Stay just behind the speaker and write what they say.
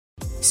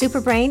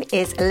Superbrain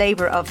is a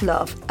labour of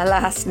love.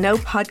 Alas, no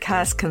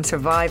podcast can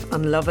survive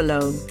on love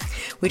alone.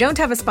 We don't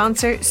have a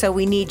sponsor, so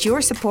we need your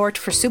support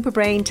for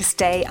Superbrain to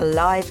stay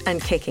alive and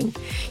kicking.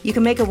 You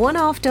can make a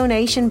one-off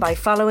donation by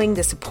following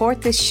the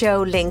Support This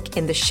Show link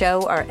in the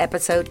show or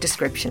episode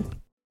description.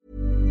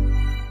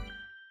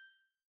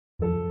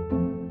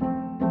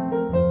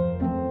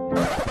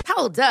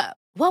 Hold up.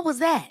 What was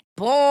that?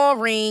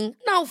 Boring.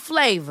 No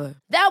flavor.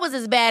 That was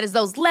as bad as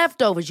those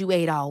leftovers you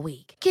ate all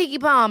week.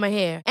 Keke Palmer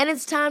here, and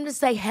it's time to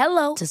say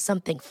hello to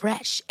something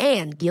fresh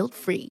and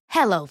guilt-free.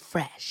 Hello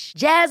Fresh.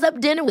 Jazz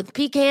up dinner with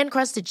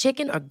pecan-crusted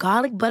chicken or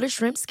garlic butter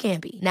shrimp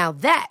scampi. Now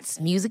that's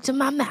music to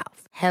my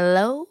mouth.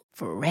 Hello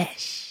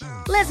Fresh.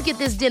 Let's get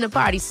this dinner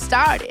party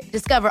started.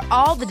 Discover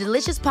all the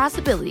delicious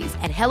possibilities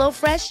at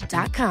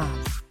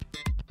hellofresh.com.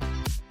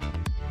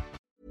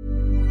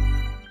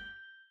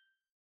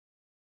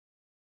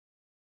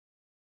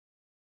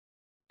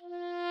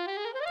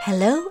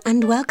 Hello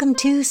and welcome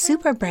to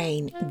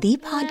Superbrain, the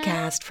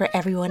podcast for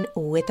everyone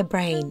with a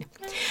brain.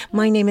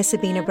 My name is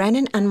Sabina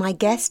Brennan and my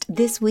guest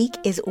this week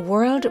is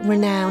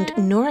world-renowned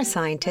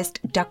neuroscientist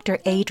Dr.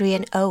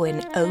 Adrian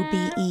Owen,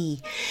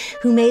 OBE,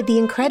 who made the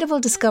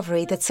incredible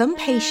discovery that some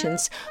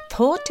patients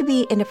thought to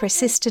be in a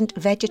persistent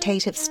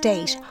vegetative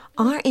state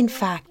are in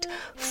fact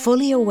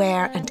fully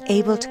aware and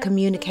able to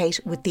communicate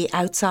with the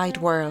outside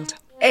world.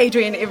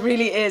 Adrian, it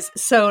really is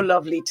so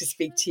lovely to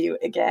speak to you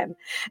again.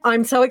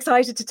 I'm so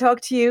excited to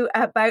talk to you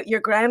about your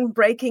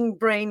groundbreaking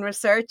brain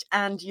research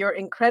and your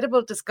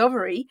incredible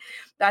discovery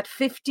that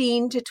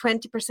 15 to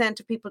 20%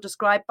 of people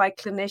described by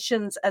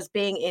clinicians as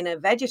being in a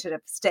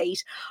vegetative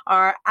state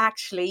are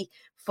actually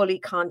fully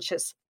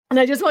conscious. And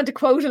I just want to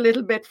quote a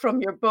little bit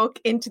from your book,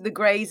 Into the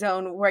Grey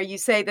Zone, where you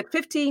say that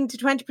 15 to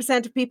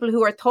 20% of people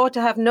who are thought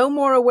to have no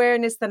more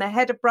awareness than a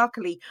head of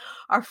broccoli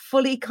are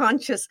fully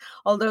conscious,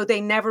 although they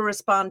never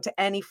respond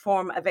to any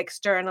form of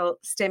external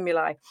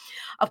stimuli.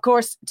 Of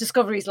course,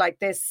 discoveries like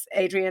this,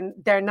 Adrian,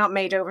 they're not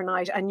made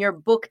overnight. And your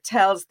book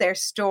tells their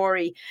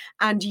story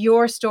and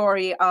your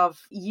story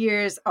of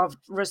years of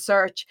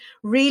research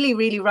really,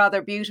 really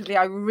rather beautifully.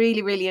 I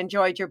really, really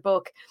enjoyed your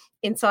book,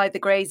 Inside the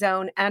Grey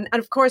Zone. And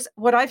of course,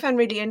 what I found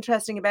really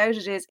interesting about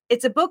it is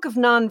it's a book of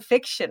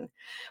non-fiction.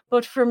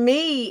 But for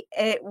me,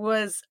 it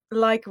was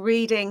like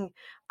reading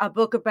a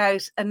book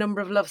about a number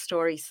of love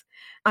stories.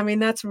 I mean,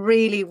 that's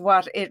really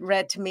what it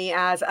read to me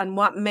as, and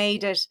what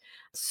made it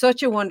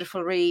such a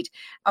wonderful read.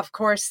 Of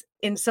course,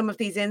 in some of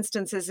these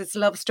instances, it's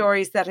love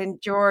stories that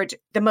endured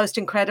the most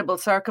incredible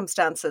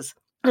circumstances.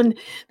 And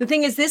the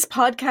thing is, this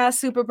podcast,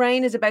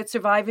 Superbrain, is about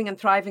surviving and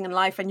thriving in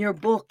life. And your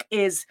book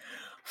is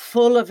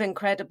full of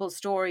incredible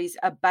stories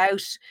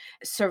about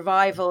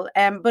survival.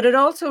 But it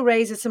also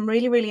raises some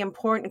really, really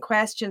important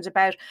questions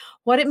about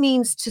what it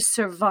means to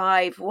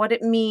survive, what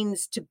it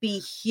means to be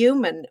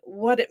human,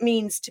 what it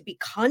means to be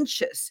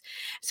conscious.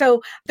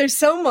 So there's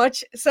so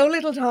much, so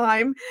little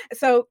time.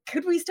 So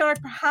could we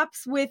start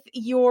perhaps with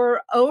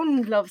your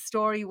own love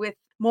story with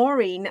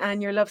Maureen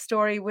and your love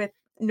story with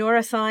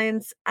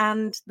neuroscience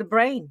and the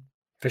brain?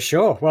 For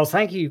sure. Well,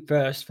 thank you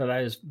first for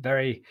those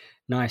very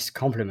nice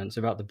compliments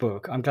about the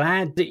book. I'm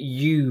glad that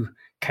you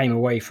came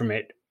away from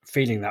it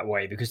feeling that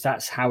way, because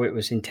that's how it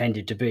was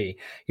intended to be.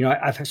 You know,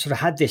 I've sort of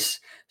had this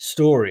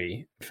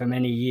story for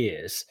many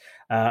years,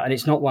 and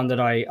it's not one that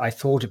I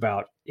thought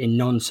about in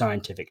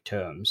non-scientific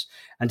terms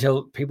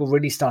until people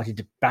really started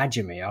to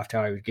badger me after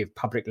I would give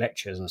public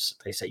lectures, and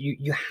they say,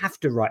 you have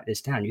to write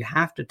this down, you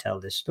have to tell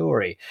this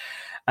story.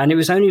 And it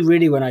was only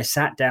really when I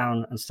sat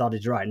down and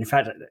started to write. And in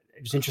fact,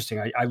 it was interesting.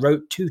 I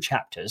wrote 2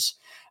 chapters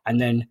and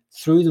then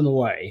threw them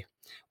away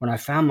when I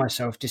found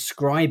myself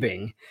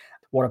describing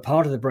what a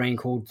part of the brain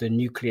called the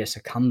nucleus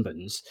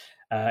accumbens,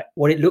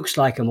 what it looks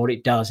like and what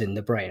it does in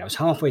the brain. I was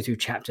halfway through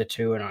chapter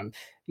 2 and I'm,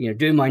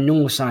 doing my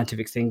normal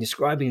scientific thing,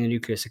 describing the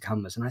nucleus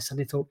accumbens. And I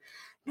suddenly thought,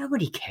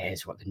 nobody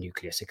cares what the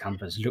nucleus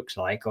accumbens looks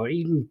like or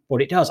even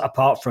what it does,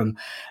 apart from,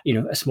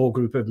 a small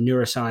group of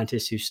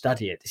neuroscientists who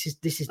study it.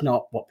 This is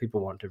not what people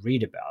want to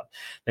read about.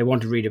 They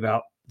want to read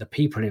about the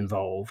people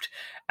involved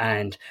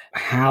and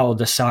how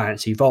the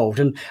science evolved.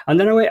 And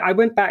then I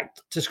went back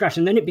to scratch,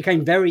 and then it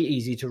became very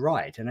easy to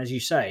write. And as you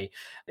say,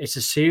 it's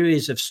a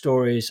series of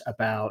stories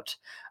about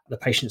the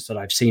patients that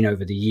I've seen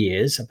over the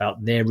years,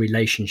 about their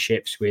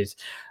relationships with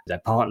their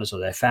partners or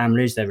their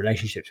families, their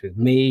relationships with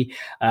me,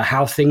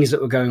 how things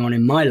that were going on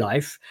in my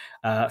life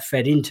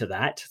fed into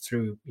that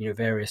through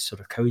various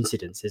sort of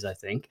coincidences, I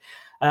think.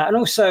 And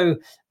also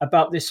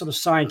about this sort of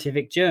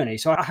scientific journey.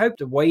 So I hope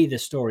the way the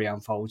story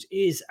unfolds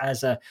is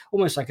as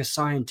almost like a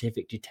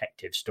scientific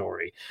detective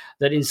story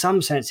that in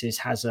some senses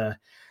has an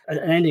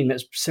ending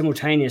that's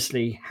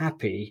simultaneously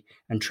happy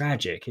and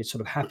tragic. It's sort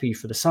of happy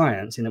for the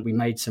science in that we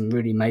made some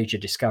really major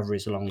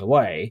discoveries along the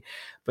way,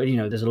 but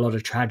there's a lot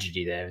of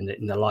tragedy there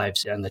in the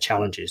lives and the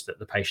challenges that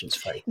the patients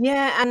face.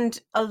 Yeah, and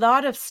a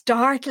lot of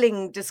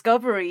startling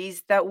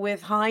discoveries that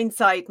with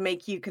hindsight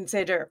make you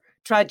consider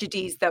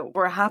tragedies that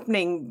were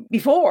happening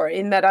before,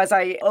 in that, as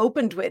I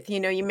opened with,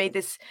 you made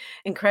this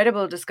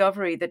incredible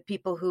discovery that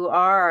people who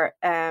are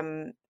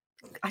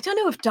I don't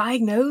know if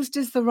diagnosed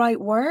is the right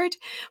word,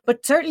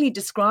 but certainly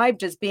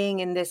described as being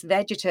in this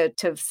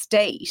vegetative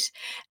state,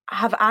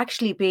 have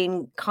actually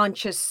been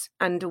conscious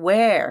and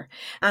aware.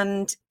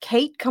 And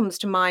Kate comes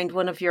to mind,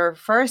 one of your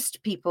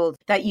first people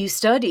that you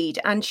studied,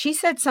 and she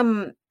said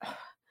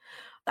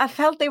I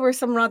felt they were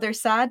some rather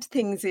sad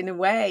things in a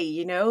way,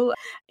 you know.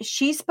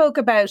 She spoke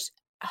about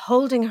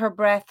holding her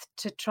breath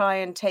to try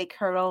and take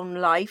her own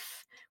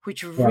life,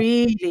 which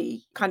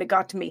really kind of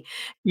got to me.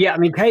 Yeah, I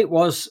mean, Kate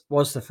was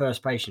the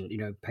first patient,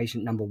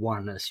 patient number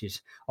one, as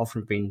she's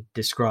often been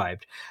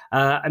described.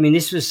 I mean,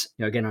 this was,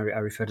 again, I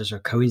referred to as a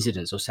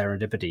coincidence or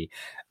serendipity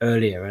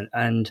earlier,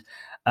 and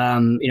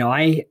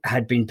I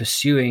had been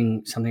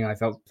pursuing something I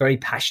felt very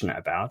passionate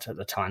about at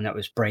the time. That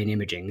was brain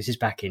imaging. This is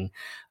back in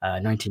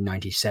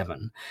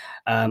 1997.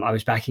 I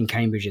was back in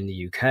Cambridge in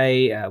the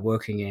UK,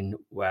 working in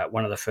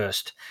one of the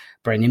first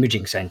brain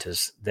imaging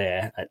centres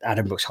there at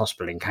Addenbrooke's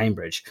Hospital in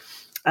Cambridge.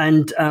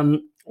 And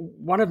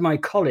one of my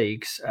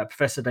colleagues,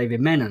 Professor David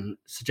Menon,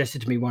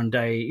 suggested to me one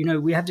day,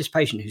 we have this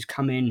patient who's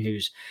come in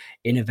who's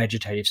in a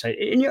vegetative state.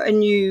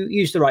 And you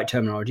use the right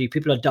terminology.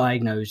 People are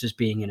diagnosed as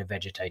being in a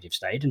vegetative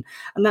state.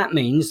 And that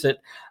means that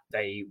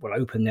they will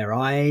open their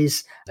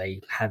eyes. They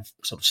have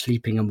sort of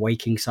sleeping and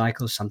waking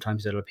cycles.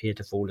 Sometimes they'll appear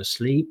to fall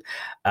asleep.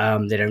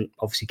 They don't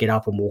obviously get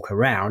up and walk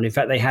around. In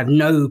fact, they have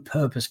no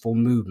purposeful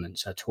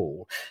movements at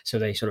all. So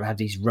they sort of have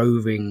these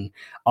roving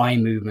eye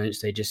movements.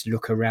 They just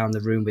look around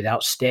the room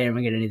without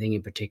staring at anything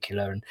in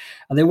particular.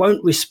 And they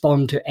won't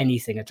respond to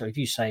anything at all. If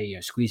you say,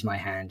 squeeze my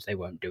hand, they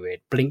won't do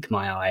it. Blink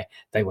my eye,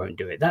 they won't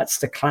do it. That's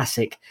the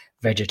classic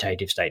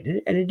vegetative state.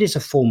 And it is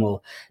a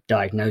formal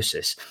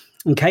diagnosis.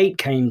 And Kate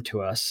came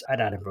to us at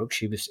Addenbrooke.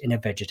 She was in a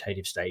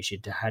vegetative state.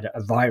 She'd had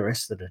a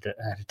virus that had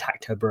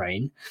attacked her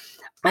brain.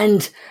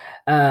 And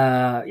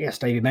yes,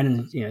 David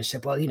Menon,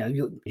 said, well,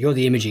 you're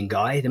the imaging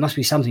guy. There must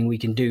be something we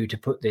can do to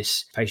put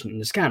this patient in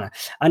the scanner.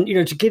 And,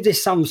 to give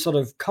this some sort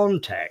of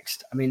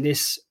context, I mean,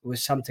 this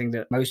was something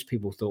that most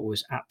people thought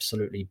was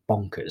absolutely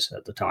bonkers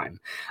at the time.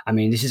 I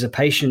mean, this is a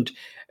patient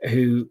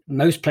who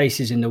most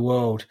places in the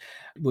world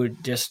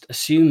would just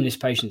assume this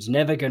patient's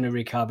never going to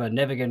recover,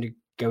 never going to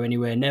go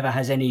anywhere, never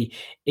has any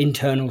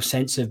internal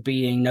sense of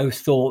being, no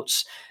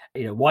thoughts.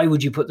 Why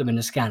would you put them in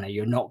a scanner?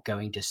 You're not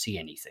going to see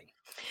anything.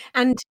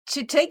 And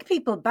to take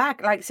people back,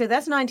 so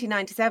that's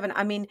 1997.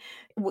 I mean,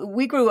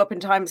 we grew up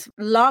in times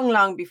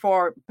long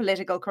before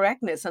political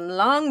correctness and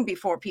long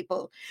before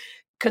people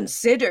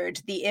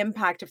considered the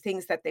impact of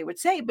things that they would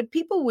say, but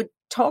people would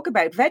talk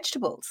about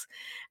vegetables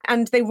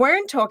and they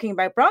weren't talking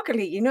about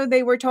broccoli.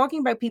 They were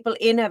talking about people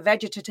in a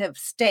vegetative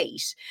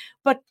state,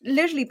 but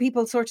literally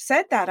people sort of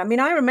said that. I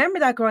mean, I remember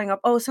that growing up.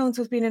 Oh,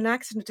 so-and-so's been in an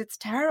accident. It's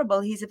terrible.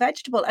 He's a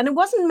vegetable. And it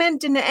wasn't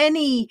meant in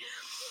any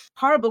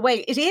horrible way.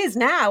 It is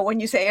now when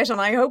you say it,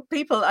 and I hope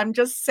I'm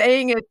just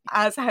saying it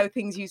as how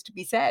things used to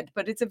be said,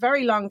 but it's a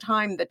very long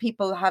time that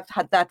people have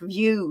had that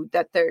view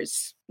that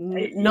there's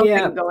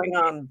nothing going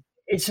on.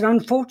 It's an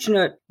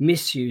unfortunate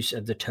misuse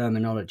of the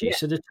terminology. Yeah.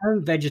 So the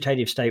term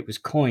vegetative state was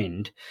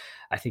coined,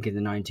 I think, in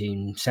the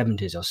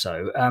 1970s or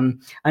so.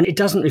 And it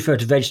doesn't refer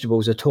to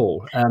vegetables at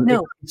all.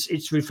 No.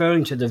 It's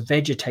referring to the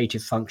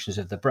vegetative functions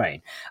of the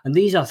brain. And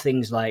these are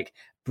things like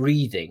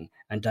breathing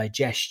and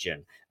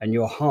digestion and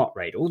your heart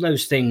rate, all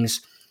those things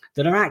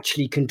that are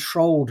actually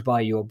controlled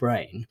by your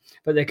brain,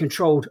 but they're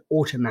controlled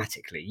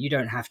automatically. You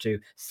don't have to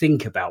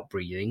think about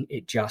breathing.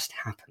 It just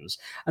happens.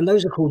 And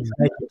those are called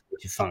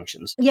vegetative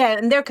functions. Yeah,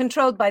 and they're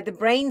controlled by the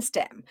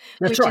brainstem,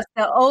 which is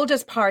the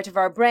oldest part of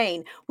our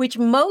brain, which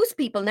most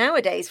people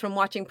nowadays, from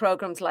watching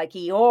programs like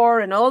ER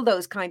and all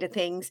those kind of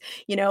things,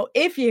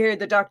 if you hear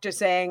the doctor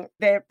saying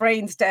their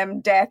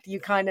brainstem death, you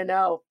kind of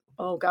know,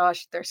 oh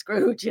gosh, they're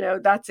screwed,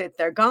 that's it,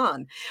 they're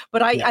gone.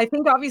 But I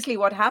think obviously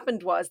what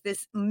happened was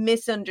this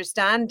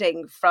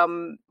misunderstanding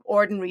from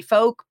ordinary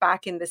folk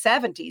back in the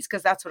 70s,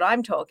 because that's what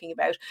I'm talking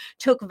about,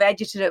 took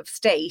vegetative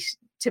state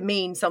to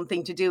mean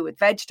something to do with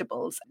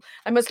vegetables.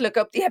 I must look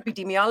up the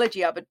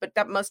epidemiology of it, but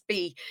that must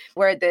be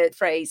where the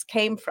phrase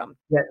came from.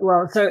 Yeah,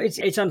 well, so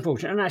it's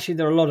unfortunate. And actually,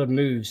 there are a lot of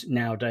moves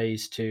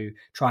nowadays to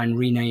try and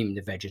rename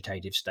the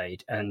vegetative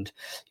state. And,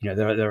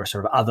 there are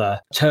sort of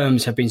other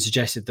terms have been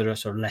suggested that are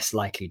sort of less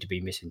likely to be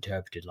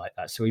misinterpreted like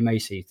that. So we may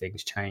see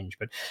things change.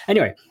 But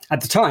anyway,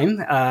 at the time,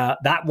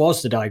 that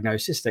was the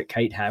diagnosis that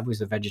Kate had, was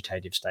the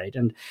vegetative state.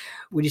 And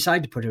we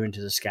decided to put her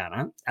into the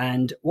scanner.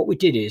 And what we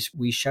did is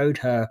we showed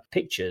her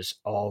pictures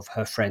of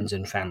her friends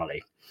and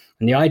family.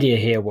 And the idea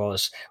here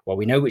was, well,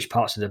 we know which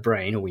parts of the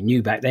brain, or we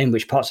knew back then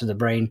which parts of the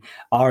brain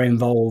are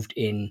involved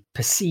in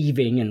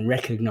perceiving and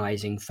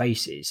recognizing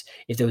faces.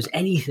 If there was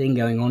anything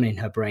going on in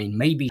her brain,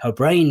 maybe her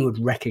brain would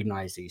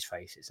recognize these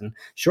faces. And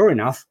sure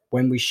enough,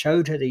 when we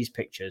showed her these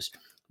pictures,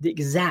 the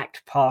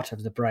exact part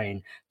of the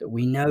brain that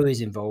we know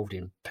is involved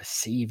in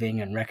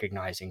perceiving and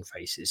recognizing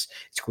faces,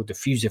 it's called the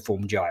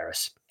fusiform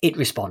gyrus. It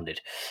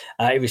responded.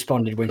 It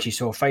responded when she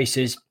saw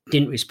faces,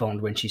 didn't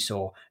respond when she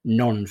saw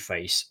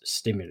non-face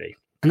stimuli.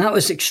 And that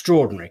was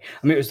extraordinary.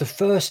 I mean, it was the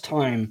first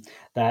time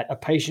that a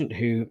patient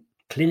who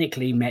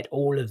clinically met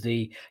all of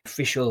the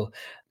official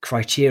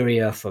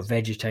criteria for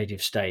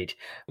vegetative state,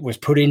 was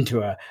put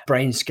into a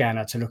brain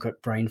scanner to look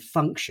at brain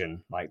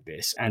function like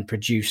this, and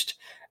produced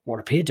what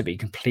appeared to be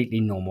completely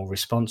normal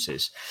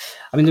responses.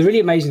 I mean, the really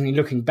amazing thing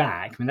looking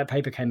back, I mean, that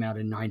paper came out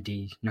in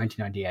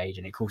 1998,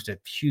 and it caused a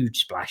huge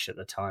splash at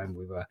the time.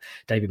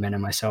 David Menn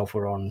and myself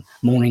were on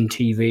morning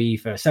TV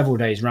for several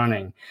days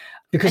running.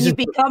 And you've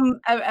become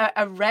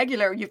a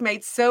regular. You've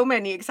made so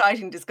many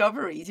exciting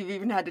discoveries. You've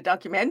even had a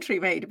documentary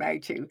made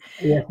about you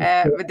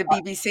with the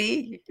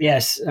BBC.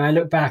 Yes, and I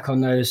look back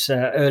on those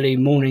early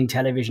morning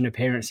television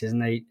appearances,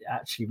 and they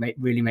actually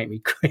really make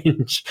me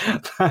cringe.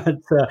 But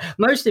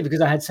mostly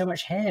because I had so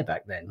much hair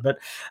back then. But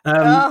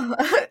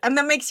and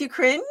that makes you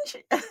cringe?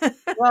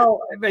 Well,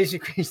 it makes me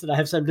cringe that I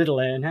have so little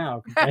hair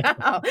now compared to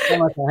how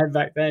much I had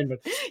back then.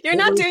 But you're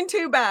not doing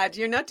too bad.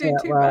 You're not doing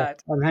too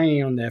bad. I'm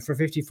hanging on there for a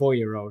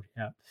 54-year-old.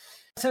 Yeah.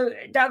 So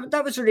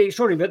that was really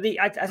extraordinary.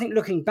 But I think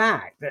looking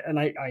back, and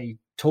I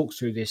talk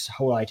through this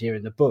whole idea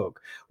in the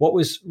book, what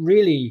was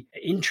really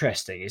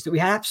interesting is that we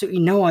had absolutely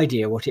no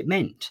idea what it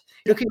meant.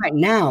 Looking back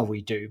now,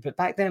 we do, but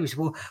back then we said,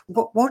 well,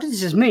 what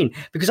does this mean?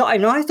 Because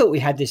I thought we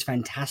had this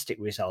fantastic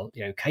result.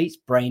 You know, Kate's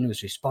brain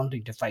was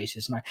responding to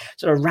faces, and I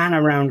sort of ran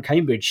around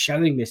Cambridge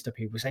showing this to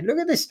people, saying, look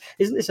at this,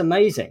 isn't this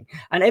amazing?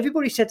 And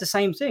everybody said the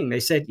same thing. They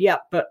said, yeah,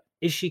 but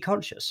is she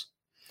conscious?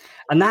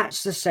 And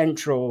that's the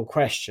central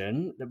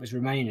question that was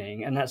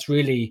remaining. And that's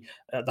really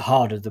at the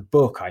heart of the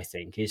book, I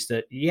think, is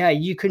that, yeah,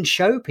 you can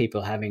show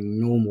people having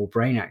normal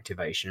brain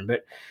activation,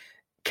 but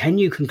can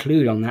you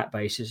conclude on that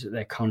basis that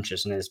they're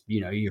conscious? And as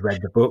you know, you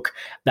read the book,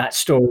 that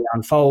story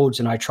unfolds,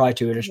 and I try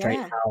to illustrate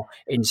how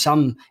in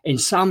some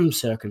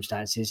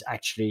circumstances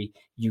actually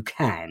you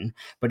can,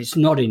 but it's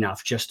not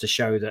enough just to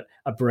show that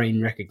a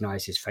brain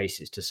recognizes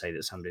faces to say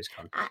that somebody's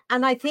conscious.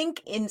 And I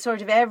think in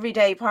sort of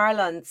everyday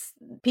parlance,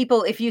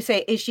 people, if you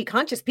say, is she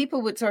conscious?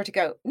 People would sort of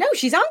go, no,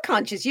 she's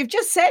unconscious. You've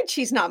just said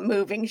she's not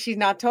moving, she's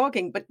not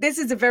talking. But this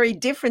is a very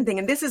different thing.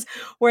 And this is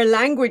where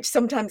language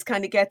sometimes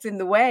kind of gets in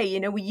the way. You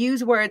know, we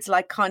use words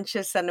like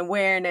conscious and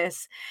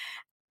awareness,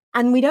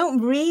 and we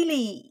don't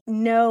really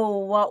know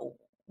what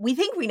we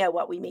think we know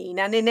what we mean.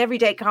 And in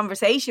everyday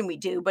conversation we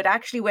do, but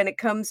actually when it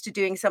comes to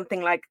doing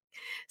something like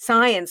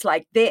science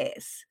like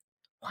this,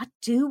 what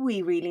do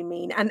we really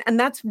mean? And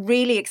that's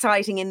really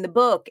exciting in the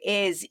book,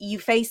 is you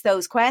face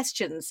those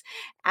questions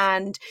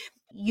and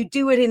you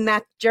do it in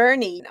that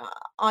journey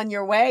on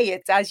your way.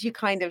 It's as you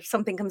kind of,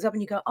 something comes up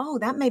and you go, oh,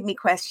 that made me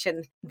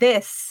question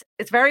this.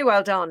 It's very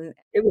well done.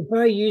 It was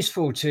very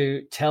useful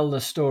to tell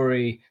the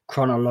story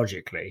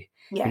chronologically.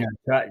 Yeah. You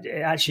know,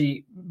 it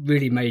actually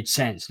really made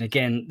sense. And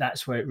again,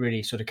 that's where it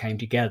really sort of came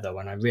together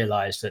when I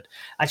realized that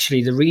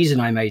actually the reason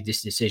I made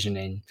this decision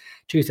in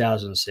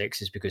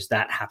 2006 is because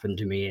that happened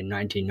to me in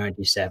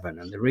 1997.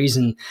 And the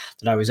reason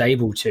that I was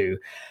able to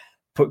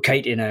put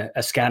Kate in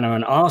a scanner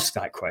and ask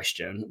that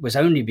question was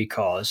only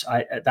because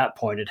I, at that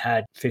point,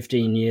 had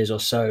 15 years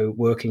or so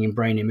working in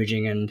brain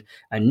imaging and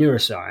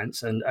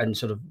neuroscience, and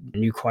sort of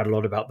knew quite a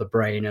lot about the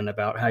brain and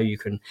about how you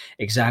can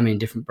examine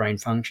different brain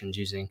functions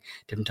using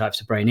different types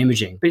of brain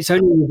imaging. But it's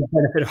only with the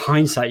benefit of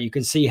hindsight you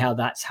can see how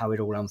that's how it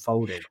all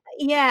unfolded.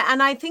 Yeah,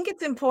 and I think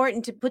it's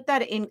important to put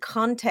that in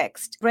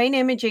context. Brain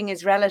imaging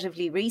is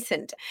relatively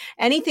recent.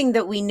 Anything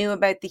that we knew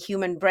about the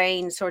human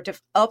brain sort of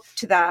up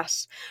to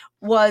that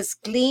was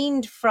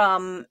gleaned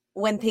from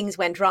when things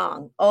went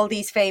wrong. All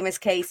these famous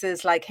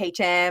cases like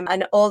HM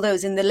and all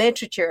those in the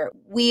literature.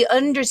 We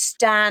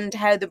understand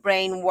how the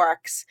brain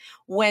works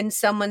when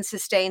someone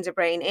sustains a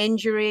brain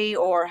injury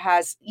or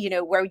has, you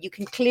know, where you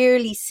can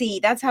clearly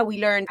see. That's how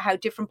we learn how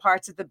different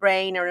parts of the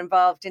brain are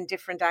involved in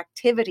different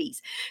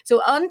activities.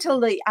 So until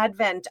the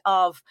advent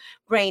of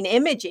brain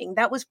imaging,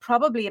 that was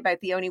probably about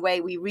the only way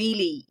we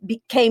really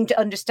came to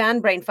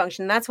understand brain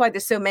function. That's why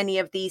there's so many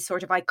of these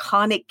sort of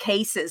iconic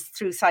cases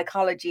through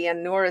psychology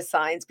and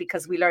neuroscience,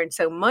 because we learned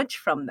so much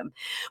from them.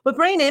 But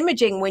brain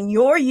imaging, when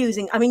you're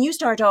using, I mean, you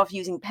start off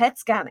using PET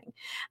scanning,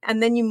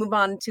 and then you move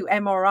on to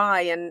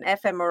MRI and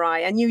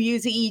fMRI, and you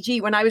use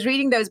EEG. When I was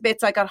reading those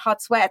bits, I got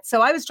hot sweats.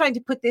 So I was trying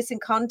to put this in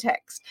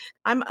context.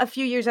 I'm a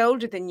few years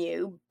older than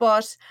you,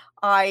 but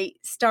I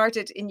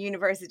started in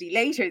university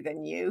later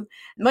than you,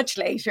 much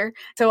later.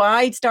 So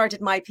I started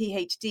my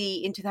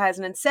PhD in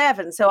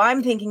 2007. So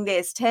I'm thinking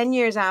this 10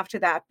 years after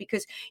that,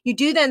 because you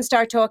do then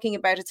start talking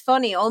about, it's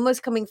funny,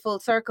 almost coming full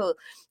circle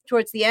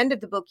towards the end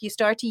of the book, you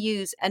start to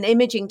use an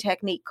imaging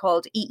technique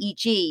called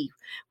EEG,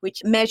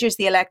 which measures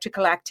the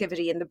electrical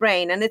activity in the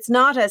brain. And it's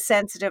not as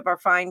sensitive or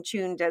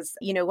fine-tuned as,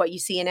 you know, what you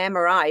see in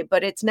MRI,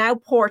 but it's now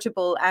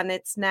portable, and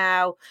it's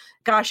now,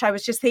 gosh, I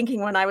was just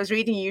thinking when I was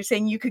reading you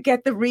saying you could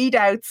get the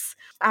readouts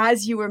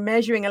as you were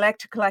measuring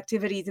electrical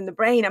activities in the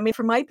brain. I mean,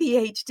 for my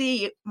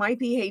PhD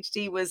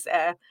was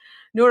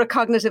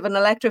neurocognitive and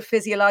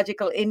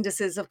electrophysiological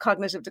indices of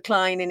cognitive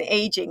decline in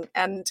aging.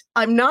 And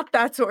I'm not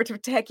that sort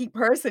of techie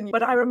person,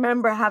 but I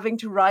remember having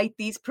to write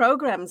these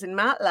programs in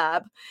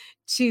MATLAB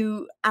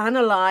to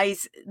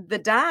analyze the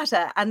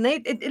data. And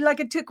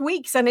it took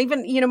weeks. And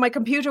even, my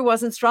computer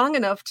wasn't strong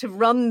enough to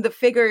run the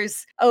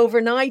figures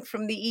overnight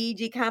from the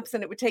EEG caps,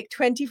 and it would take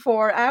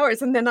 24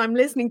 hours. And then I'm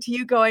listening to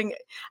you going,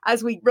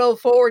 as we roll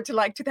forward to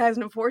like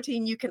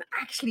 2014, you can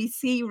actually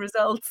see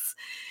results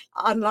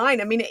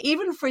online. I mean,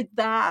 even for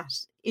that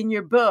in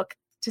your book,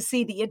 to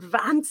see the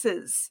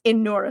advances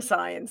in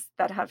neuroscience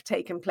that have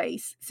taken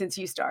place since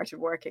you started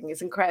working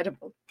is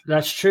incredible.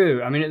 That's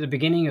true. I mean, at the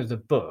beginning of the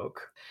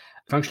book,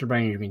 functional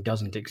brain imaging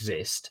doesn't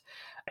exist.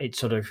 It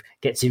sort of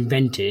gets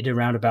invented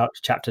around about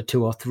chapter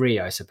 2 or 3,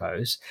 I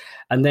suppose.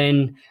 And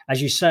then,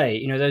 as you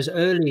say, those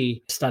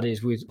early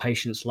studies with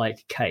patients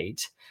like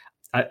Kate,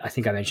 I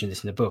think I mentioned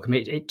this in the book. I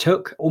mean, it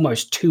took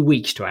almost 2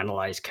 weeks to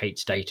analyze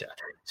Kate's data.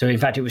 So in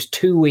fact, it was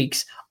 2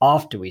 weeks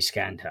after we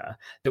scanned her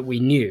that we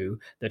knew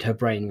that her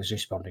brain was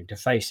responding to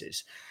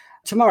faces.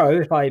 Tomorrow,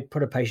 if I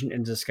put a patient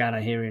into the scanner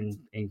here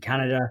in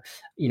Canada,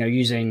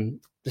 using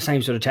the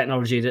same sort of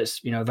technology that's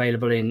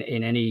available in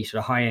any sort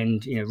of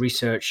high-end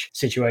research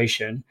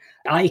situation,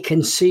 I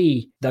can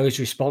see those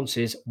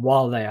responses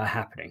while they are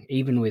happening,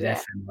 even with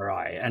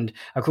fMRI. And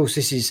of course,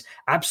 this is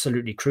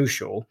absolutely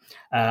crucial,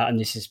 and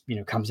this is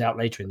comes out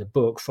later in the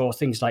book, for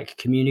things like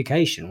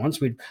communication.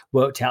 Once we'd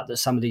worked out that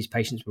some of these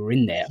patients were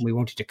in there and we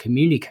wanted to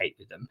communicate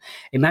with them,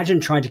 imagine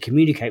trying to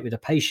communicate with a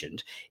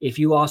patient if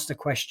you asked a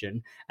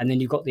question and then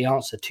you got the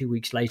answer 2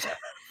 weeks later.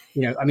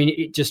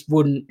 It just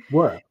wouldn't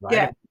work,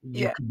 right?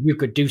 You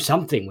could do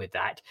something with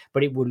that,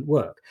 but it wouldn't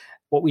work.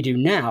 What we do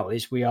now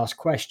is we ask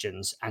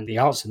questions, and the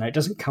answer now, it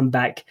doesn't come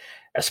back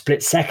a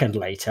split second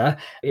later.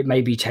 It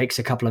maybe takes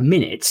a couple of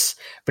minutes,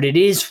 but it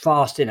is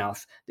fast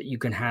enough that you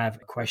can have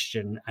a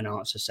question and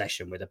answer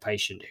session with a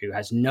patient who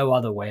has no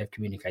other way of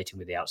communicating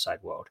with the outside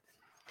world.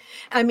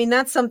 I mean,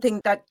 that's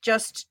something that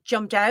just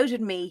jumped out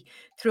at me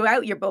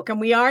throughout your book. And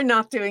we are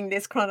not doing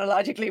this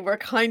chronologically. We're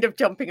kind of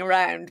jumping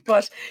around,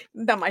 but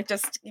that might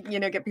just,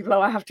 get people,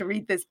 I have to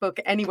read this book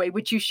anyway,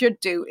 which you should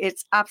do.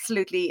 It's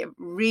absolutely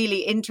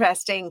really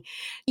interesting.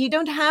 You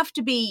don't have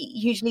to be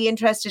hugely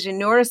interested in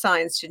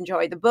neuroscience to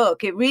enjoy the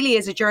book. It really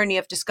is a journey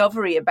of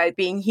discovery about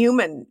being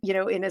human,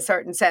 in a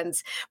certain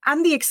sense,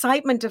 and the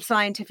excitement of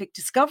scientific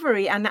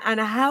discovery and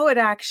how it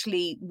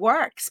actually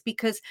works.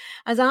 Because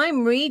as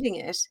I'm reading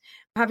it,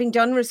 having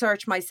done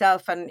research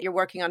myself, and you're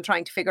working on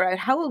trying to figure out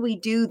how will we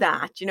do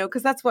that,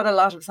 because that's what a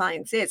lot of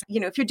science is.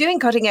 If you're doing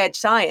cutting edge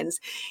science,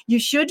 you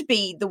should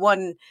be the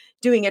one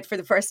doing it for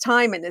the first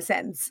time, in a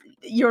sense.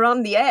 You're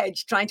on the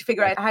edge trying to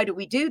figure out how do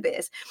we do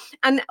this.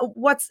 And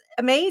what's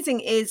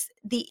amazing is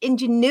the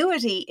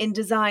ingenuity in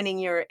designing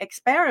your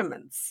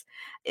experiments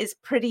is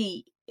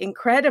pretty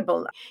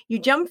incredible. You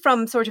jump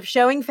from sort of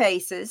showing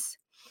faces.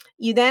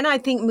 You then, I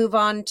think, move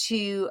on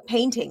to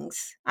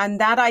paintings. And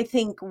that, I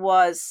think,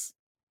 was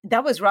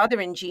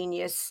rather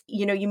ingenious.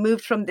 You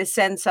moved from this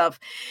sense of,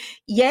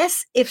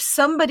 yes, if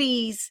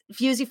somebody's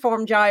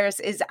fusiform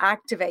gyrus is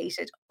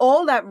activated,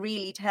 all that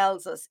really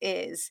tells us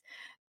is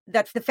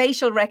that the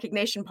facial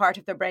recognition part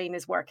of their brain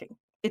is working.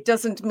 It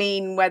doesn't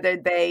mean whether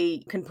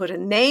they can put a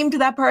name to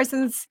that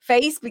person's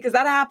face, because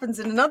that happens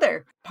in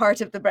another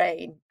part of the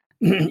brain.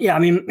 Yeah, I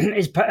mean,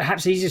 it's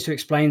perhaps easiest to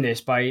explain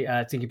this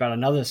by thinking about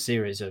another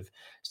series of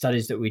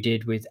studies that we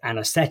did with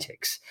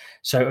anesthetics.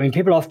 So, I mean,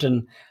 people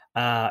often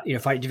find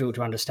it difficult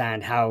to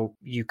understand how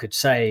you could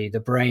say the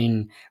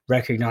brain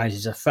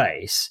recognizes a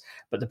face,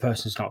 but the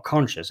person's not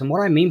conscious. And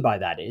what I mean by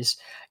that is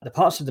the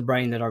parts of the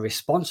brain that are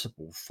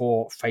responsible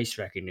for face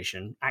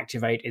recognition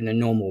activate in the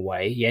normal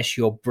way. Yes,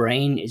 your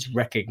brain is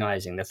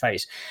recognizing the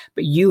face,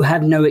 but you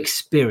have no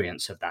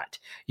experience of that.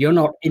 You're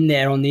not in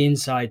there on the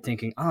inside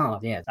thinking,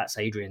 that's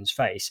Adrian's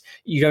face.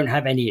 You don't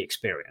have any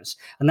experience.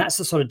 And that's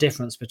the sort of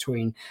difference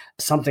between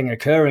something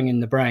occurring in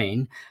the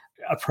brain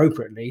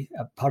appropriately,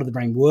 a part of the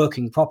brain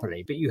working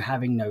properly, but you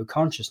having no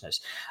consciousness.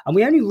 And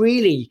we only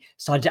really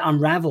started to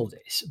unravel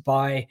this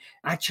by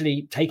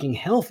actually taking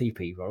healthy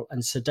people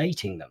and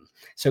sedating them.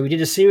 So we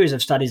did a series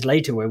of studies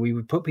later where we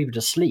would put people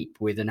to sleep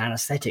with an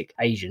anesthetic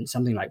agent,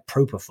 something like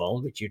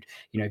propofol, which if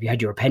you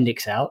had your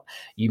appendix out,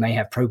 you may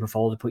have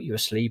propofol to put you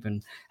asleep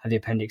and have the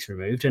appendix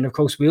removed. And of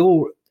course, we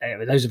all,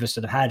 those of us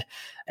that have had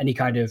any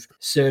kind of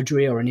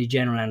surgery or any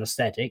general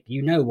anesthetic,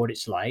 you know what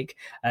it's like.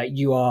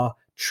 You are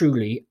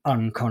truly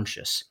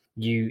unconscious.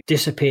 You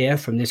disappear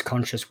from this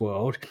conscious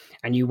world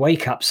and you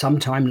wake up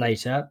sometime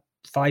later,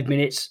 5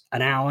 minutes,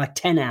 an hour,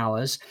 10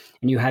 hours,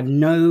 and you have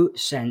no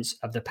sense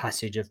of the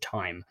passage of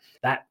time.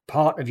 That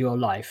part of your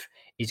life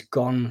is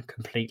gone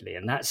completely.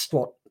 And that's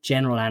what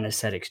general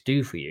anesthetics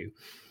do for you.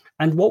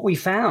 And what we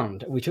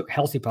found, we took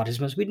healthy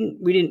participants. We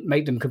didn't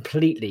make them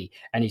completely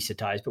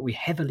anesthetized, but we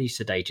heavily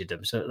sedated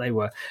them so that they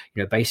were,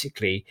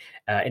 basically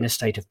in a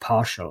state of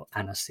partial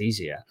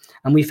anesthesia.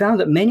 And we found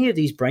that many of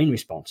these brain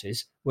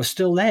responses were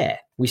still there.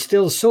 We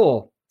still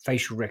saw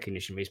facial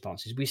recognition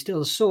responses. We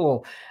still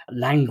saw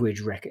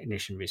language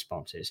recognition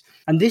responses.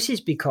 And this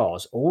is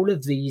because all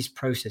of these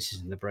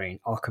processes in the brain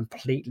are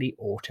completely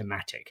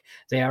automatic.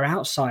 They are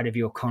outside of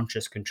your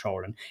conscious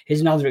control. And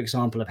here's another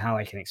example of how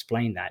I can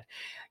explain that.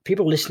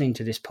 People listening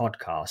to this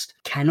podcast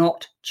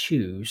cannot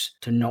choose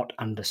to not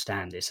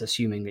understand this,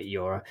 assuming that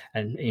you're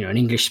an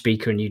English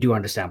speaker and you do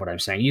understand what I'm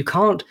saying. You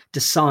can't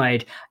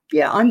decide,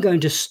 I'm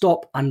going to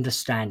stop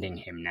understanding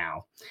him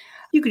now.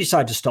 You can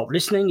decide to stop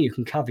listening. You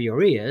can cover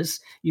your ears.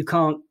 You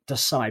can't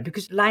decide,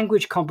 because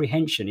language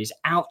comprehension is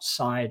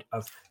outside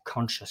of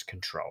conscious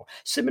control.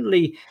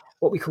 Similarly,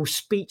 what we call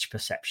speech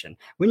perception.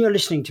 When you're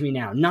listening to me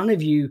now, none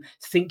of you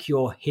think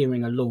you're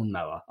hearing a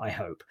lawnmower, I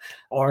hope,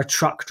 or a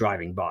truck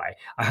driving by.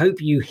 I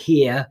hope you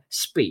hear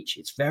speech.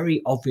 It's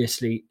very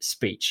obviously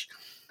speech.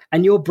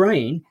 And your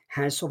brain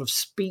has sort of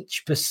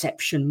speech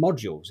perception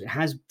modules. It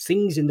has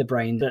things in the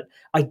brain that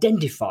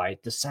identify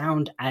the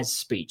sound as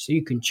speech, so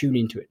you can tune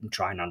into it and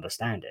try and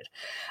understand it.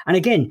 And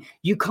again,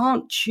 you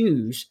can't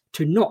choose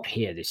to not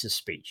hear this as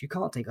speech. You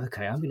can't think,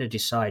 okay, I'm going to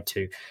decide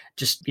to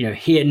just,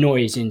 hear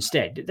noise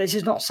instead. This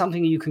is not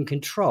something you can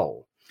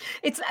control.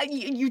 It's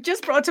you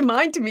just brought to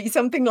mind to me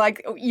something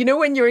like,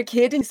 when you're a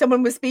kid and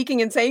someone was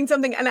speaking and saying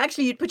something, and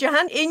actually you'd put your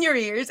hand in your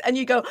ears and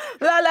you go,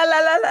 la, la, la,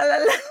 la, la,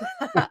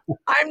 la, la.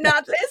 I'm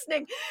not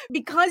listening,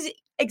 because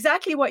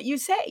exactly what you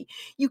say,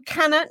 you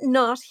cannot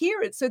not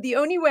hear it. So the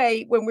only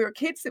way when we were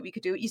kids that we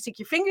could do it, you stick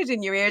your fingers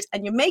in your ears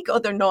and you make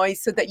other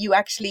noise so that you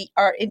actually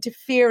are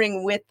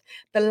interfering with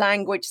the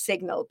language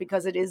signal,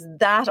 because it is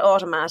that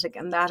automatic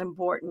and that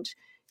important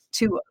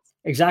to us.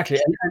 Exactly.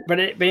 But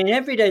in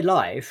everyday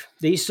life,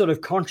 these sort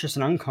of conscious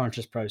and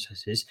unconscious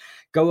processes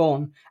go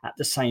on at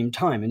the same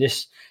time. And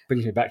this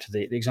brings me back to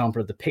the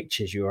example of the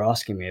pictures you were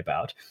asking me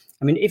about.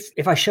 I mean,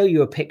 if I show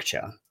you a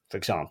picture, for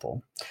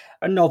example,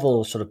 a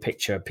novel sort of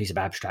picture, a piece of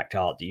abstract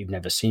art that you've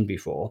never seen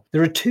before,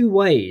 there are two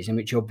ways in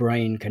which your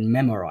brain can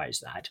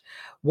memorize that.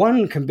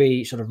 One can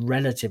be sort of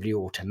relatively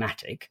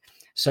automatic.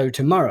 So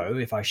tomorrow,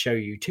 if I show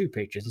you two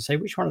pictures and say,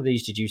 which one of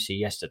these did you see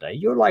yesterday?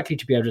 You're likely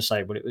to be able to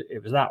say, well,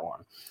 it was that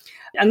one.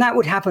 And that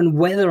would happen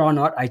whether or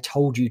not I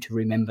told you to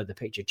remember the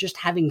picture. Just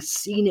having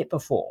seen it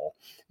before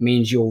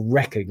means you'll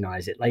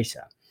recognize it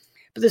later.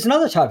 But there's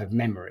another type of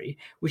memory,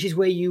 which is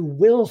where you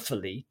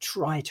willfully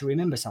try to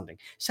remember something.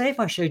 Say if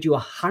I showed you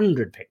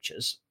 100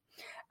 pictures,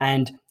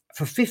 and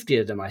for 50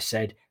 of them I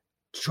said,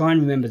 try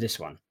and remember this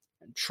one,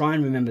 try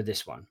and remember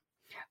this one.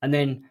 And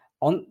then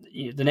on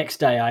the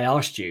next day I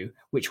asked you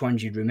which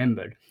ones you'd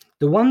remembered.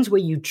 The ones where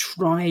you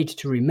tried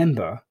to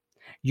remember,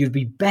 you'd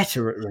be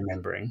better at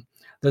remembering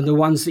than the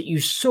ones that you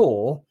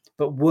saw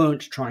but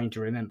weren't trying to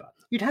remember.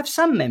 You'd have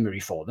some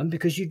memory for them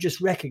because you just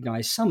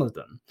recognize some of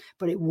them,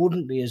 but it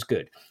wouldn't be as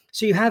good.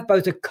 So you have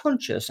both a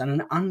conscious and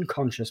an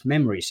unconscious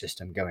memory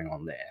system going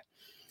on there.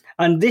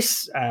 And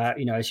this,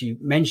 as you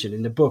mentioned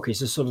in the book,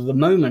 is a sort of the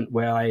moment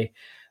where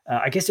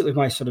I guess it was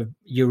my sort of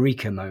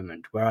eureka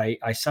moment, where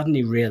I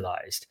suddenly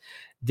realized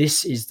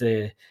this is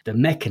the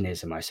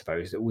mechanism, I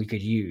suppose, that we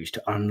could use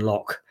to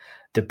unlock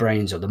the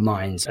brains or the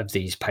minds of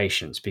these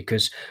patients.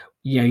 Because,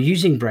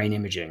 using brain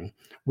imaging,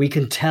 we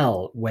can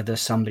tell whether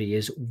somebody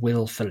is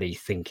willfully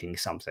thinking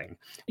something,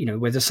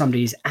 whether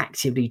somebody is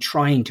actively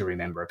trying to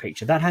remember a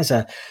picture. That has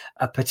a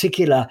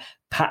particular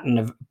pattern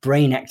of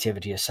brain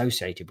activity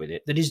associated with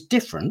it that is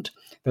different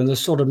than the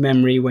sort of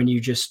memory when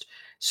you just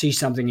see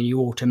something and you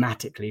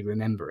automatically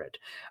remember it.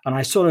 And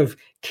I sort of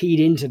keyed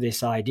into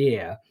this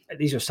idea.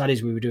 These were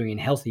studies we were doing in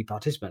healthy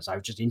participants. I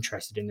was just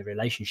interested in the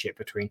relationship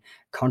between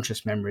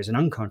conscious memories and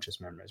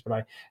unconscious memories. But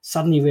I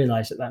suddenly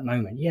realized at that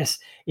moment, yes,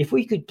 if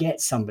we could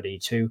get somebody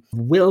to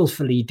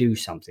willfully do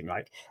something,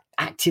 like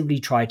actively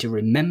try to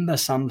remember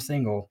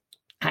something or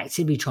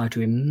actively try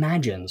to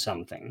imagine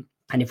something,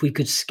 and if we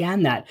could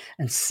scan that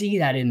and see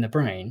that in the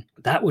brain,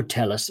 that would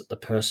tell us that the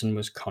person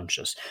was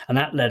conscious. And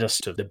that led us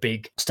to the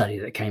big study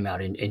that came out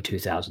in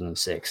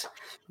 2006.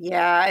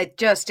 Yeah, it's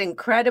just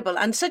incredible.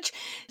 And such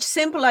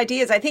simple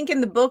ideas. I think in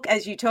the book,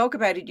 as you talk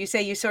about it, you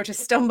say you sort of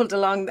stumbled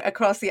along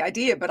across the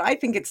idea, but I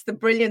think it's the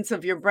brilliance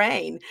of your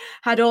brain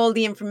had all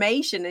the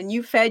information and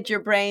you fed your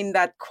brain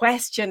that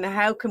question,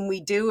 how can we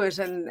do it?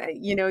 And,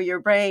 your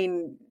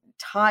brain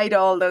tied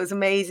all those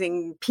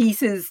amazing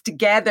pieces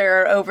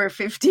together over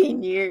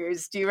 15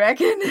 years. Do you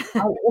reckon?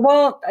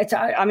 Well, it's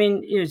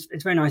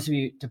very nice of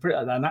you to put it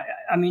like that.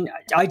 I mean,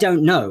 I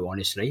don't know,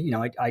 honestly.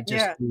 I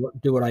just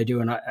do what I do,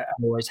 and I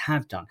always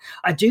have done.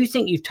 I do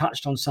think you've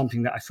touched on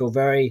something that I feel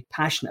very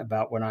passionate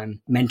about when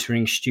I'm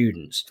mentoring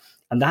students.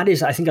 And that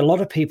is, I think a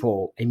lot of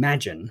people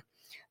imagine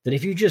that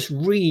if you just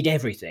read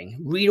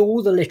everything, read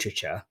all the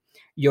literature,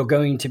 you're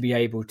going to be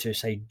able to,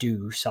 say,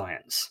 do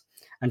science.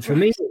 And for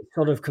me, it's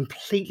sort of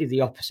completely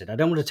the opposite. I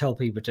don't want to tell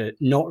people to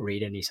not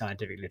read any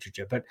scientific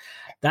literature, but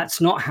that's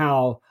not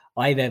how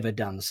I've ever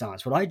done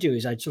science. What I do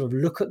is I sort of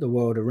look at the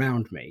world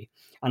around me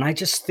and I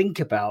just think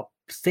about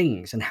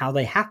things and how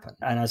they happen.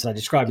 And as I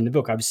described in the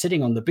book, I was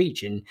sitting on the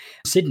beach in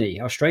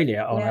Sydney,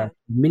 Australia, on a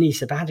mini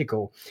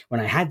sabbatical when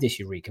I had this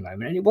eureka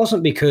moment. And it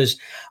wasn't because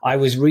I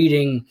was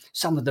reading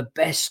some of the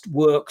best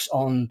works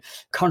on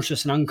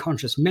conscious and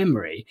unconscious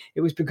memory.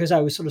 It was because I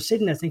was sort of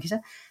sitting there thinking,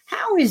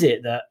 how is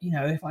it that,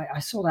 if I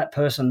saw that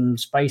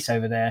person's face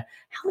over there,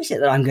 how is it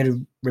that I'm going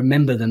to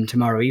remember them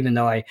tomorrow, even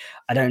though I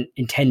don't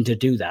intend to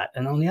do that?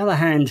 And on the other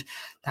hand,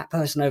 that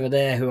person over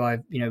there who I,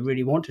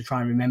 really want to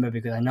try and remember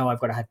because I know I've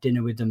got to have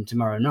dinner with them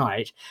tomorrow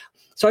night.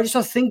 So I just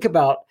sort of think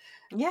about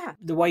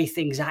the way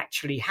things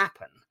actually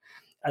happen.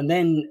 And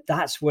then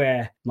that's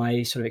where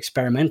my sort of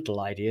experimental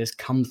ideas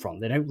come from.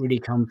 They don't really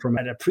come from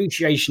an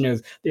appreciation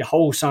of the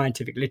whole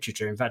scientific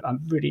literature. In fact, I'm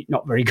really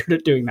not very good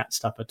at doing that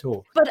stuff at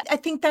all. But I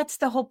think that's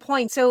the whole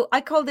point. So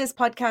I call this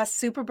podcast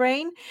Super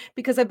Brain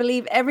because I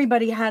believe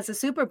everybody has a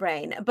super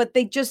brain, but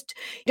they just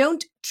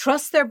don't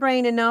trust their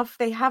brain enough.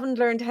 They haven't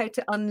learned how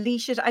to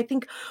unleash it. I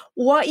think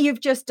what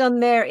you've just done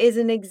there is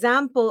an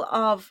example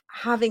of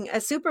having a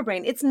super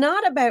brain. It's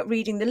not about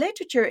reading the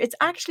literature. It's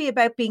actually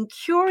about being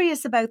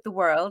curious about the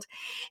world.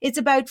 It's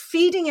about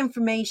feeding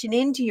information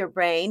into your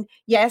brain.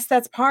 Yes,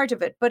 that's part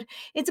of it, but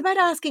it's about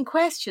asking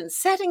questions,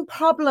 setting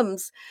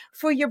problems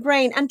for your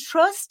brain, and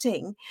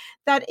trusting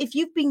that if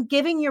you've been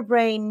giving your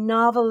brain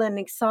novel and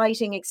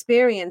exciting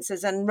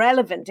experiences and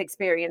relevant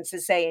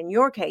experiences, say in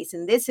your case,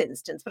 in this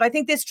instance, but I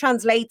think this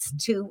translates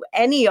to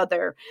any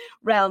other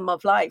realm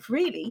of life,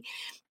 really,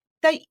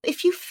 that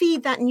if you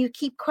feed that and you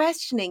keep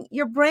questioning,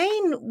 your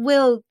brain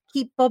will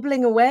keep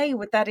bubbling away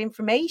with that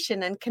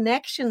information and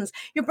connections.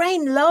 Your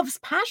brain loves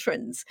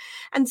patterns.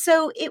 And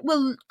so it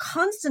will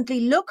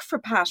constantly look for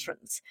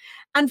patterns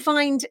and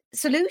find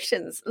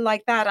solutions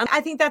like that. And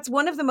I think that's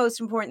one of the most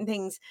important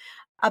things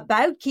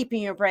about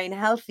keeping your brain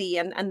healthy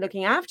and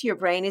looking after your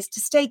brain is to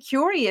stay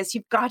curious.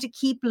 You've got to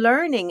keep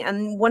learning.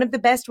 And one of the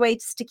best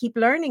ways to keep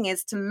learning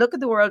is to look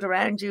at the world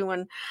around you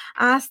and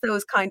ask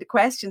those kind of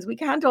questions. We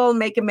can't all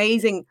make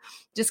amazing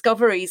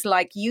discoveries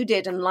like you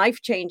did and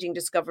life-changing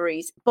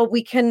discoveries, but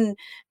we can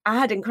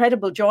add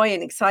incredible joy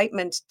and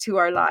excitement to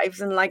our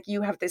lives. And like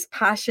you have this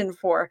passion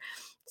for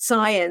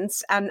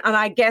science, and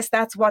I guess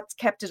that's what's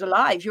kept it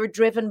alive. You're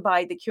driven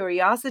by the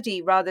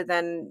curiosity rather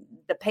than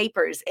the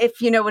papers,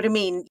 if you know what I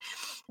mean.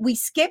 We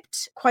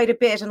skipped quite a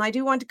bit, and I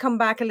do want to come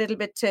back a little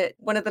bit to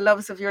one of the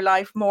loves of your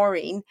life,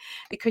 Maureen,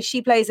 because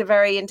she plays a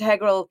very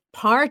integral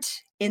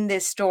part in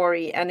this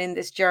story and in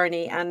this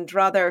journey. And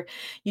rather,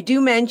 you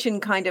do mention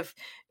kind of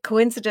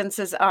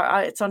coincidences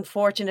are, it's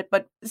unfortunate,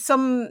 but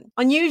some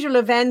unusual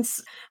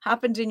events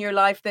happened in your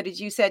life that, as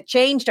you said,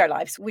 changed our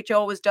lives, which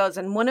always does.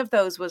 And one of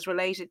those was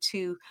related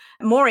to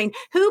Maureen,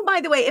 who,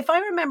 by the way, if I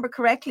remember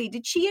correctly,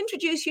 did she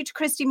introduce you to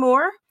Christy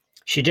Moore?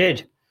 She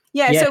did.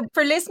 Yeah, so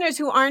for listeners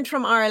who aren't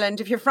from Ireland,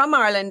 if you're from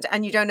Ireland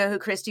and you don't know who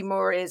Christy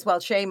Moore is, well,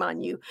 shame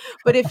on you.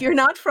 But if you're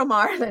not from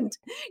Ireland,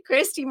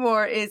 Christy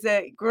Moore is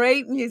a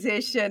great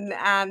musician,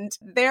 and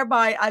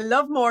thereby I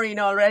love Maureen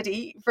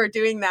already for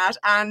doing that.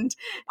 And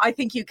I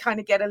think you kind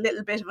of get a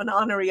little bit of an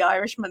honorary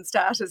Irishman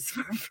status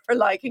for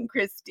liking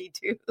Christy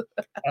too.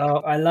 Oh,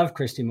 I love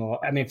Christy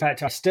Moore. I mean, in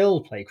fact, I still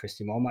play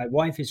Christy Moore. My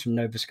wife is from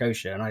Nova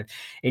Scotia, and I've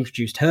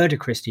introduced her to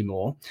Christy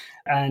Moore.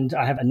 And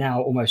I have a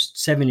now almost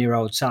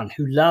 7-year-old son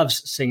who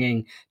loves singing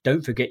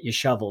 "Don't Forget Your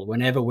Shovel"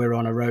 whenever we're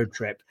on a road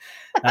trip.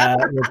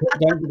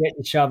 Don't forget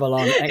your shovel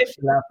on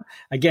extra.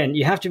 Again,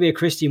 you have to be a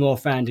Christy Moore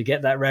fan to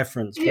get that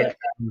reference. Yeah.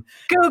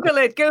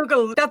 But,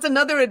 Google. That's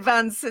another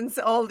advance since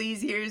all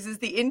these years is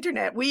the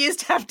internet. We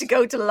used to have to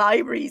go to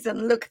libraries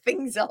and look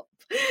things up.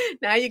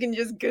 Now you can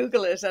just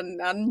Google it,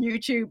 and on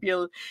YouTube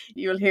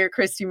you'll hear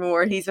Christy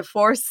Moore. He's a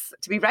force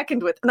to be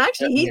reckoned with. And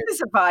actually, he's a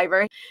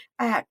survivor.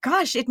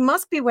 Gosh, it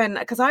must be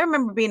because I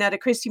remember being at a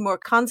Christy Moore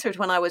concert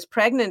when I was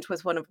pregnant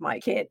with one of my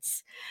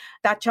kids.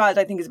 That child,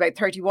 I think, is about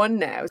 31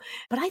 now.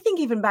 But I think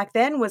even back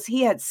then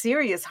he had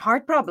serious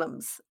heart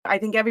problems. I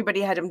think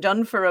everybody had him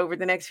done for over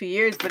the next few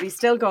years, but he's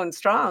still going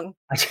strong.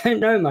 I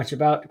don't know much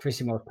about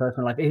Christy Moore's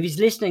personal life. If he's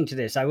listening to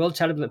this, I will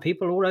tell him that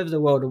people all over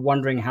the world are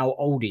wondering how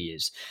old he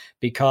is,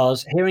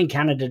 because here in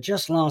Canada,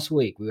 just last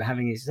week, we were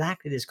having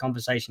exactly this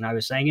conversation. I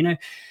was saying,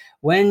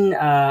 when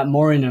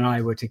Maureen and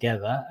I were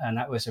together, and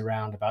that was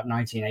around about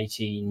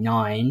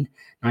 1989,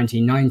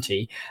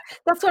 1990.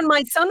 That's when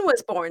my son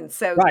was born.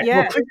 So, right.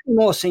 Yeah. Well, Christy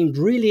Moore seemed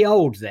really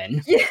old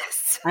then.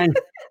 Yes. And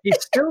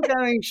he's still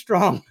going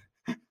strong.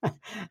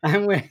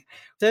 And we're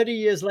 30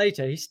 years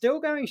later, he's still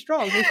going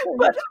strong.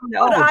 But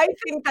I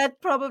think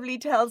that probably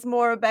tells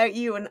more about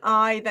you and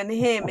I than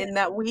him, in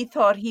that we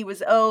thought he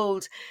was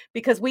old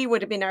because we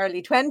would have been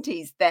early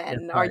 20s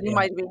then, or you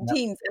might have been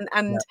teens.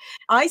 And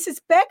I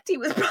suspect he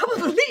was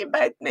probably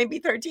about maybe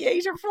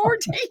 38 or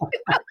 40.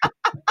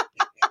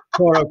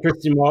 Poor old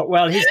Christy Moore.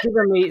 Well, he's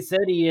given me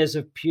 30 years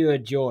of pure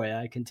joy.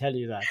 I can tell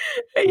you that.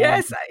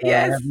 Yes.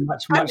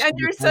 Much And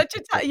you're such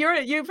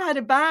you've had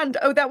a band.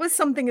 Oh, that was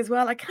something as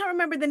well. I can't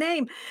remember the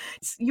name.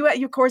 You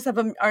of course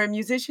are a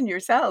musician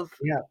yourself.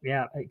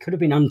 Yeah. It could have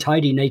been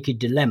Untidy Naked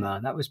Dilemma.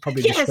 That was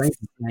probably the strangest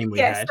name we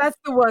had. Yes, that's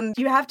the one.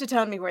 You have to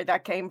tell me where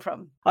that came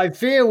from. I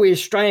fear we're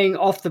straying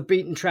off the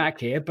beaten track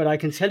here, but I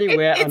can tell you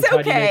where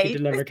Untidy Naked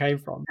Dilemma came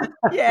from.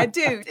 Yeah,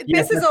 dude.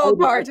 This is all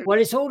part of it. Well,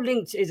 it's all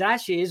linked. It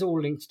actually is all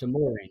linked to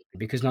Maureen,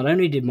 because not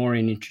only did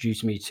Maureen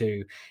introduce me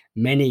to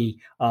many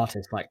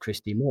artists like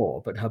Christy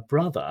Moore, but her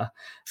brother,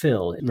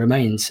 Phil,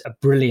 remains a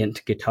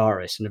brilliant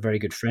guitarist and a very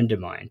good friend of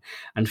mine.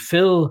 And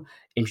Phil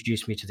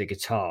introduced me to the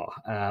guitar.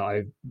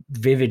 I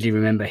vividly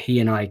remember he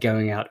and I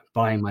going out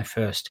buying my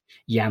first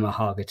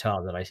Yamaha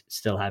guitar that I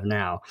still have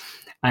now.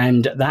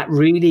 And that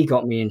really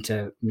got me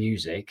into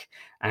music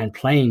and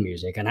playing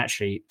music. And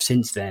actually,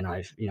 since then,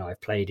 I've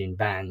played in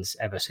bands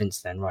ever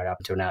since then, right up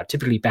until now,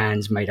 typically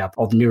bands made up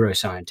of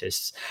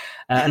neuroscientists.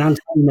 And Untidy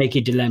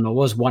Naked Dilemma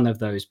was one of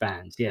those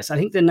bands. Yes, I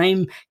think the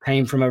name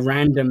came from a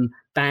random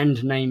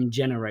band name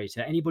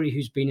generator. Anybody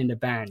who's been in a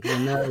band will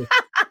know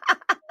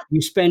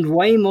you spend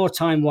way more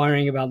time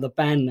worrying about the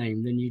band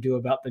name than you do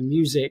about the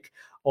music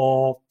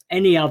or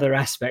any other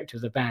aspect of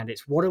the band.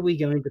 It's what are we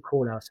going to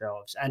call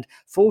ourselves? And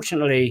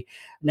fortunately,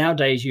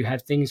 nowadays you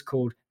have things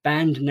called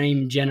band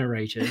name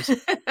generators.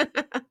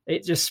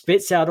 It just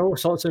spits out all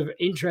sorts of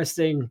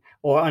interesting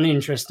or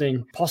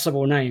uninteresting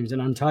possible names.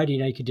 And Untidy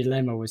Naked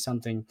Dilemma was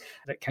something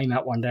that came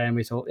out one day and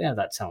we thought, yeah,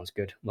 that sounds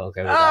good. We'll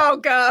go with that. Oh,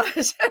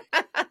 gosh.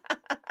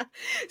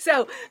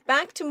 So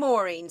back to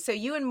Maureen. So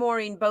you and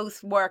Maureen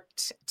both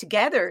worked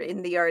together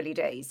in the early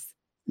days.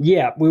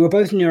 Yeah, we were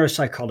both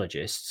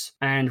neuropsychologists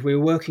and we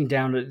were working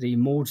down at the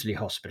Maudsley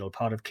Hospital,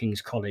 part of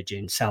King's College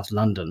in South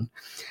London.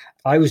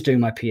 I was doing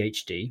my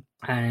PhD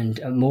and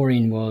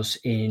Maureen was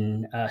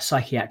in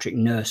psychiatric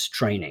nurse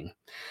training.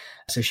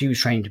 So she was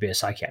trained to be a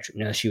psychiatric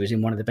nurse. She was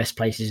in one of the best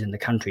places in the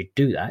country to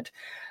do that.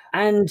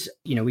 And,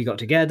 we got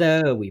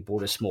together, we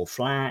bought a small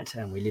flat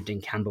and we lived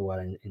in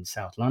Camberwell in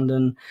South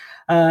London.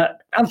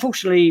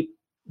 Unfortunately,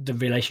 the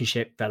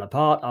relationship fell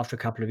apart after a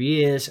couple of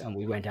years and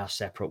we went our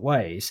separate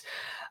ways.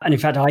 And in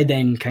fact, I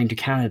then came to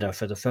Canada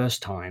for the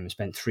first time,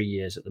 spent 3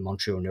 years at the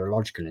Montreal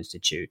Neurological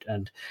Institute.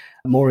 And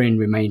Maureen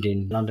remained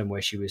in London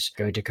where she was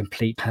going to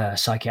complete her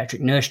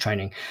psychiatric nurse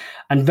training.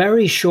 And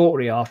very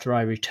shortly after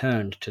I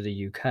returned to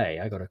the UK,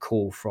 I got a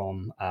call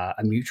from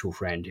a mutual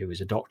friend who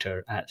was a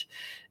doctor at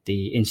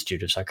the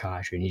Institute of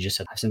Psychiatry. And he just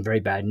said, I have some very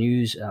bad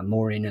news.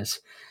 Maureen has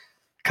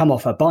come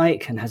off her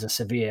bike and has a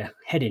severe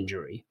head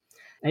injury.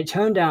 And it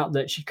turned out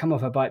that she'd come off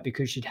her bike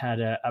because she'd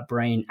had a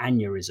brain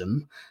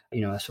aneurysm,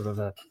 a sort of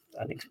an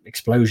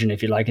explosion,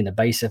 if you like, in the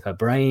base of her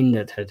brain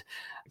that had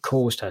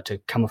caused her to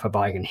come off her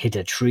bike and hit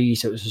a tree.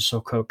 So it was a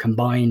so-called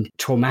combined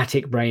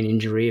traumatic brain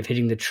injury of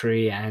hitting the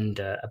tree and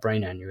a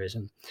brain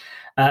aneurysm.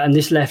 And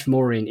this left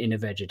Maureen in a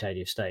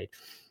vegetative state.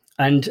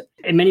 And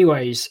in many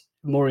ways,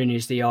 Maureen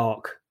is the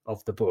arc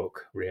of the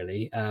book,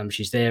 really.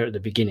 She's there at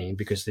the beginning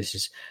because this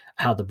is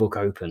how the book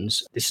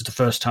opens. This is the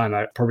first time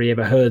I probably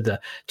ever heard the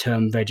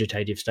term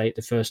vegetative state,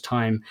 the first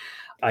time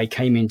I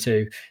came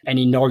into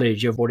any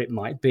knowledge of what it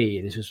might be.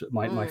 And this was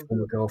my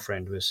former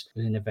girlfriend was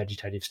in a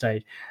vegetative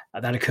state.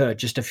 That occurred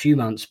just a few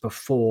months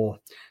before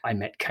I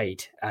met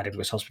Kate at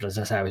Addenbrooke's Hospital. As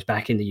I say, I was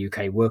back in the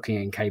UK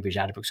working in Cambridge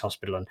Addenbrooke's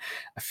Hospital. And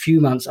a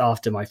few months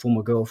after my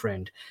former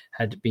girlfriend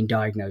had been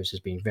diagnosed as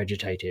being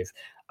vegetative,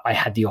 I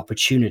had the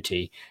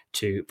opportunity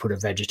to put a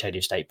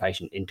vegetative state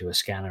patient into a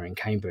scanner in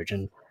Cambridge.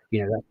 And,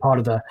 that's part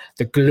of the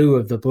glue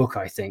of the book,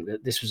 I think,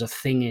 that this was a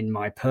thing in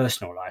my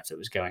personal life that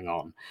was going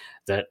on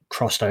that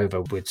crossed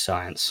over with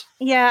science.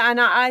 Yeah, and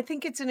I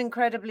think it's an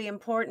incredibly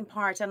important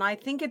part. And I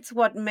think it's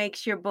what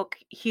makes your book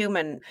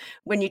human.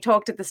 When you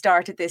talked at the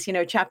start of this,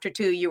 chapter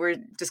 2, you were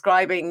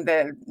describing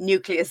the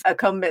nucleus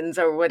accumbens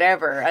or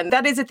whatever. And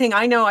that is a thing.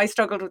 I know I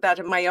struggled with that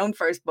in my own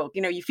first book.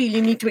 You feel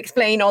you need to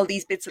explain all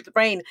these bits of the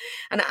brain.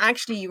 And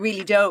actually, you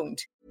really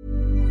don't.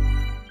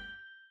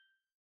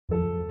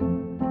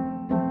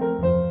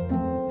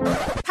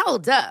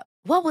 Hold up.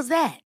 What was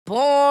that?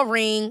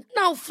 Boring.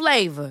 No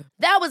flavor.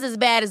 That was as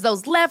bad as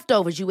those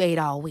leftovers you ate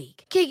all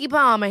week. Keke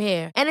Palmer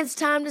here. And it's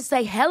time to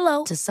say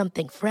hello to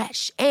something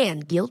fresh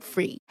and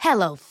guilt-free.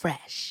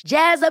 HelloFresh.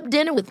 Jazz up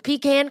dinner with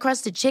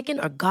pecan-crusted chicken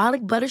or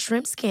garlic butter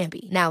shrimp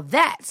scampi. Now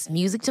that's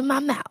music to my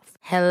mouth.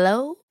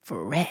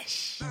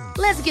 HelloFresh.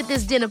 Let's get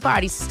this dinner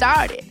party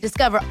started.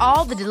 Discover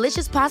all the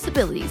delicious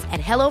possibilities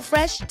at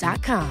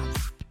HelloFresh.com.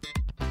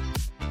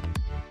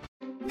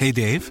 Hey,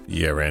 Dave.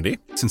 Yeah, Randy.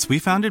 Since we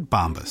founded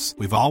Bombas,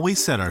 we've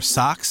always said our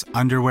socks,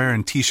 underwear,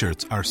 and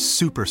T-shirts are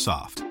super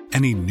soft.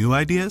 Any new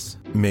ideas?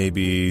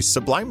 Maybe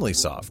sublimely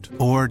soft.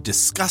 Or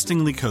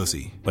disgustingly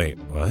cozy. Wait,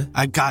 what?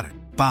 I got it.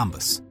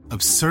 Bombas.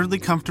 Absurdly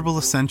comfortable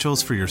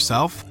essentials for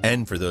yourself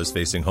and for those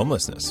facing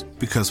homelessness.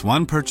 Because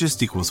one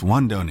purchased equals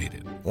one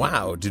donated.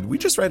 Wow, did we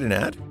just write an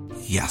ad?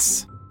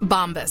 Yes.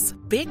 Bombas.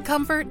 Big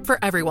comfort for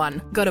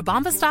everyone. Go to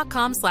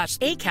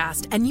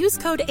bombas.com/ACAST and use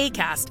code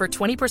ACAST for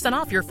 20%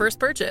 off your first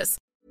purchase.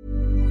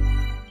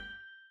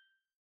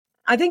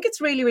 I think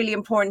it's really, really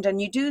important.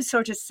 And you do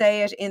sort of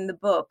say it in the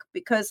book,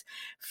 because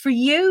for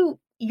you,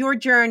 your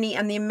journey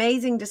and the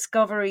amazing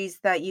discoveries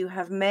that you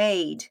have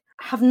made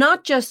have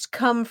not just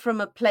come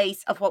from a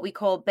place of what we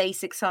call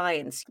basic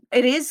science.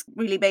 It is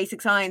really basic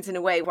science in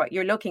a way, what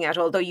you're looking at,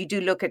 although you do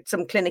look at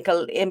some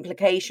clinical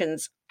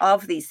implications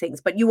of these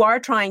things. But you are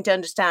trying to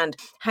understand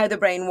how the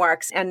brain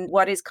works and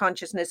what is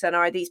consciousness and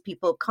are these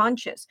people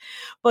conscious.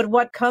 But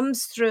what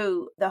comes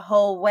through the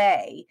whole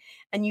way,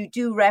 and you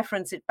do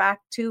reference it back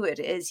to it,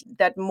 is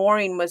that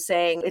Maureen was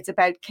saying it's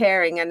about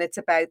caring and it's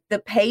about the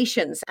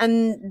patience.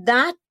 And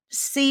that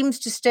seems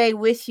to stay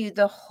with you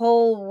the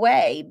whole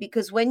way,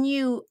 because when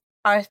you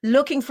are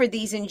looking for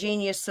these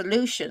ingenious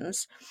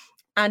solutions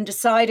and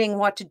deciding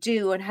what to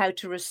do and how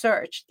to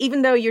research,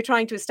 even though you're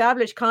trying to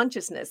establish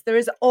consciousness, there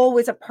is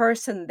always a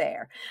person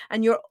there.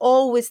 And you're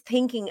always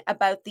thinking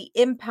about the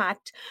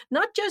impact,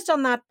 not just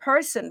on that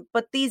person,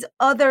 but these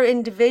other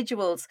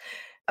individuals,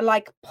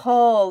 like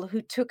Paul,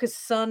 who took his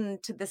son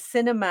to the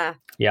cinema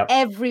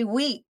every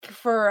week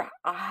for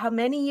how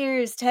many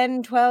years,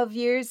 10, 12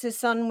 years, his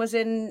son was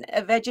in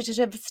a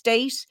vegetative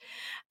state.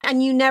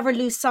 And you never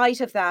lose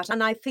sight of that.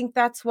 And I think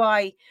that's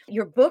why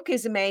your book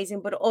is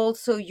amazing, but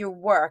also your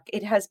work.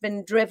 It has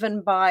been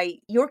driven by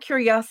your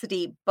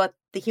curiosity, but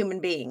the human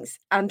beings,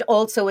 and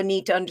also a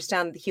need to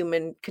understand the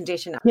human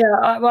condition.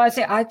 Yeah, well,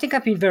 I think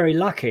I've been very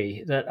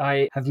lucky that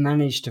I have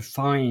managed to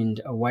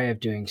find a way of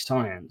doing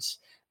science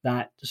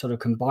that sort of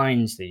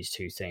combines these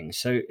two things.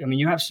 So, I mean,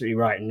 you're absolutely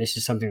right. And this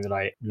is something that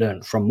I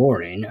learned from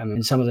Maureen. I mean,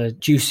 in some of the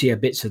juicier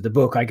bits of the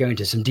book, I go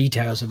into some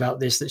details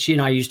about this, that she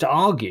and I used to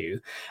argue.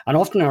 And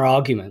often our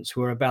arguments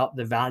were about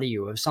the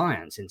value of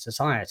science in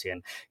society.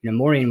 And,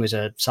 Maureen was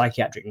a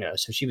psychiatric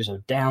nurse. So she was sort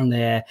of down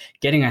there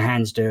getting her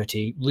hands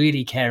dirty,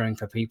 really caring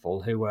for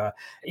people who were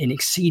in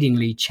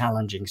exceedingly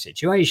challenging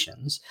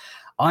situations.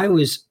 I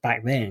was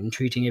back then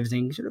treating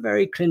everything sort of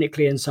very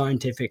clinically and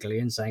scientifically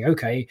and saying,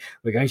 okay,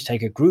 we're going to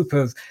take a group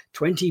of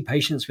 20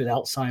 patients with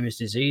Alzheimer's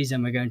disease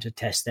and we're going to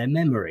test their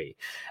memory.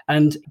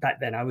 And back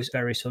then I was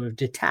very sort of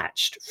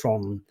detached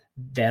from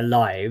their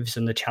lives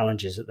and the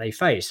challenges that they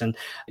face. And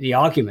the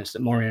arguments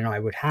that Maureen and I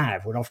would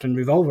have would often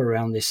revolve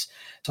around this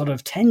sort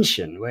of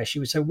tension where she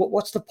would say,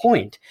 what's the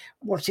point?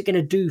 What's it going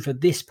to do for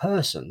this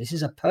person? This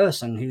is a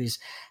person who is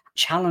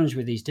challenged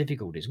with these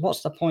difficulties.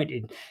 What's the point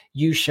in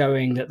you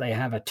showing that they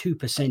have a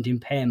 2%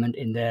 impairment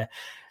in their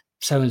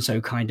so-and-so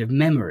kind of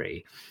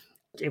memory?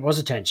 It was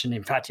a tension.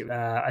 In fact,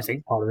 I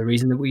think part of the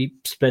reason that we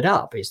split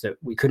up is that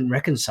we couldn't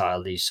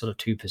reconcile these sort of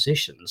two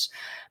positions,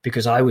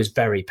 because I was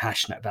very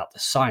passionate about the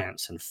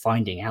science and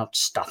finding out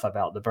stuff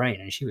about the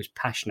brain, and she was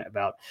passionate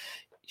about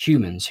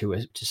humans who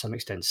were to some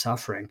extent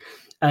suffering.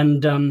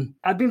 And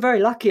I've been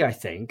very lucky, I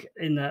think,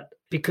 in that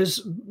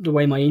because the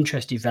way my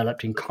interest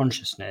developed in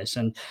consciousness,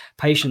 and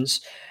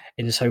patients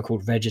in the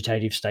so-called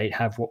vegetative state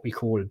have what we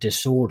call a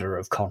disorder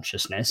of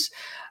consciousness.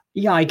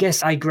 Yeah, I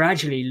guess I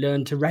gradually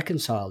learned to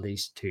reconcile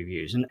these two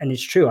views. And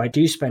it's true, I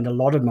do spend a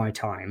lot of my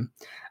time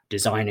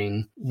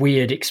designing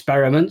weird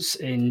experiments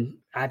in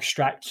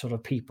abstract sort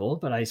of people,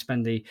 but I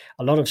spend a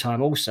lot of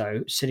time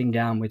also sitting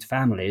down with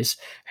families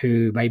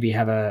who maybe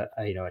have a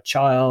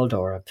child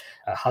or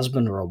a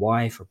husband or a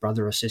wife or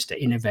brother or sister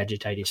in a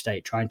vegetative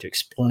state, trying to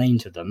explain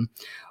to them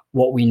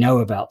what we know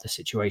about the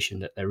situation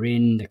that they're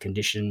in, the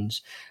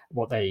conditions,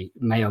 what they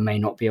may or may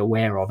not be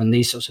aware of, and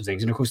these sorts of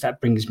things. And of course, that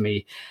brings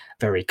me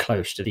very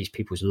close to these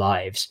people's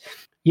lives.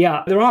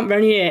 Yeah, there aren't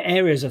many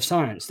areas of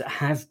science that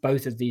have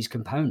both of these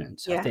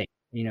components, I think.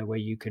 Where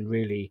you can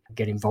really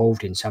get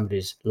involved in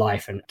somebody's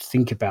life and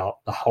think about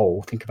the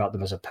whole, think about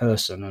them as a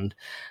person,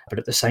 but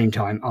at the same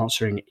time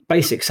answering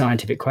basic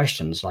scientific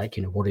questions like,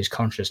 what is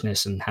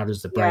consciousness and how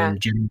does the brain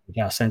generate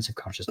our sense of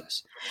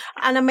consciousness?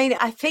 And I mean,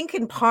 I think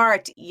in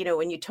part,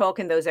 when you talk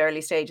in those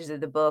early stages of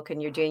the book and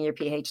you're doing your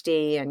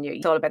PhD and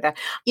it's all about that,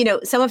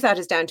 some of that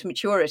is down to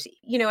maturity.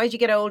 As you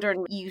get older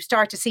and you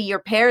start to see your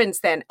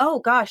parents then, oh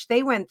gosh,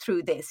 they went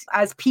through this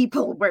as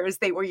people, whereas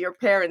they were your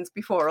parents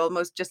before,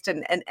 almost just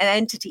an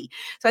entity.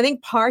 So I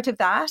think part of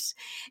that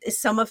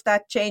is some of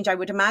that change, I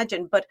would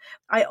imagine. But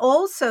I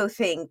also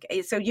think,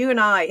 so you and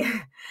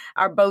I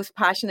are both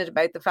passionate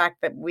about the fact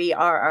that we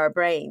are our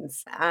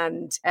brains.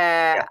 And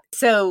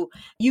so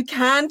you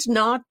can't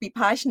not be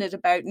passionate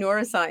about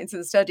neuroscience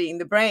and studying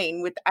the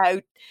brain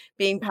without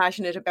being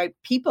passionate about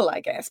people, I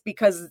guess,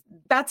 because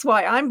that's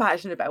why I'm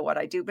passionate about what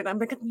I do. But I'm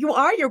like, you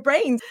are your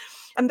brains.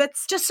 And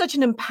that's just such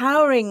an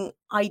empowering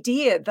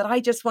idea that I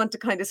just want to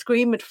kind of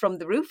scream it from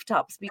the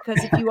rooftops, because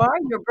if you are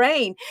your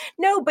brain,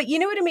 no, but you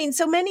know what I mean?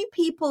 So many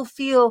people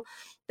feel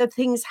that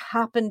things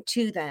happen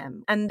to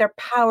them and they're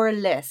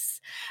powerless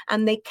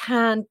and they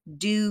can't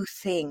do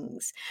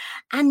things.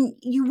 And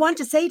you want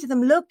to say to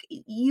them, look,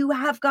 you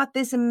have got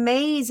this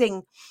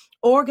amazing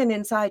organ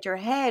inside your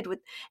head with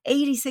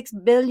 86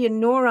 billion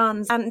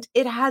neurons, and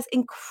it has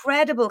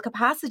incredible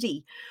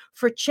capacity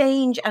for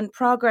change and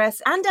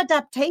progress and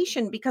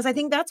adaptation, because I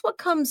think that's what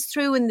comes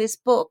through in this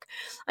book.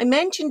 I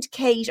mentioned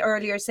Kate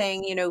earlier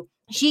saying,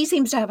 she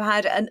seems to have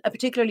had a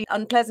particularly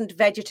unpleasant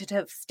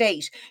vegetative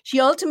state. She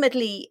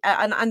ultimately,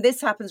 and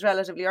this happens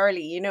relatively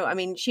early, you know, I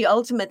mean, she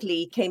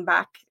ultimately came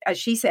back, as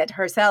she said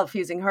herself,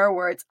 using her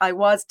words, I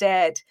was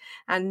dead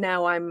and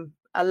now I'm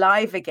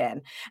alive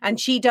again. And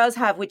she does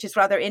have, which is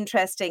rather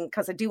interesting,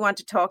 because I do want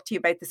to talk to you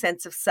about the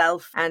sense of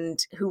self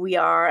and who we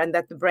are and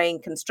that the brain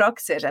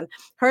constructs it. And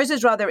hers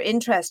is rather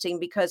interesting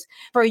because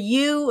for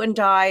you and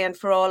I and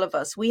for all of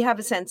us, we have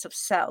a sense of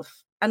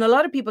self. And a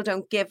lot of people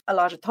don't give a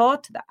lot of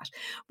thought to that.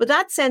 But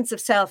that sense of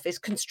self is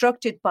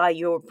constructed by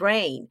your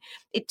brain.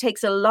 It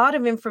takes a lot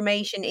of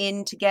information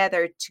in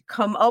together to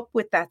come up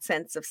with that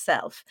sense of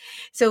self.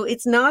 So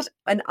it's not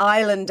an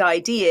island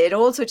idea. It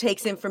also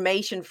takes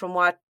information from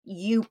what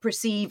you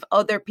perceive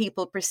other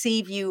people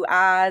perceive you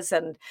as,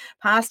 and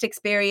past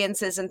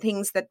experiences and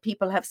things that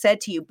people have said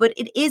to you. But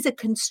it is a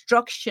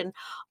construction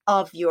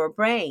of your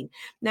brain.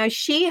 Now,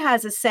 she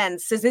has a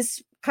sense, as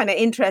this kind of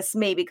interests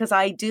me because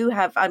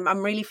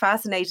I'm really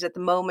fascinated at the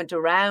moment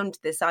around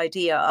this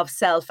idea of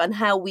self and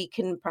how we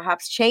can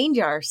perhaps change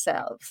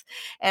ourselves.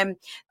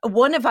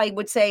 One of, I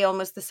would say,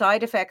 almost the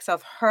side effects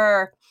of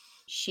her,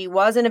 she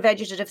was in a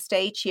vegetative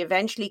state. She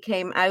eventually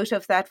came out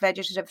of that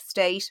vegetative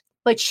state,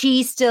 but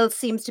she still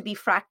seems to be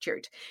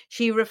fractured.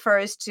 She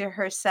refers to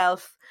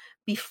herself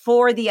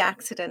before the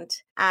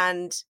accident,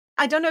 and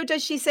I don't know,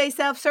 does she say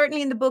self?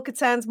 Certainly in the book, it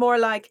sounds more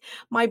like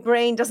my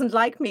brain doesn't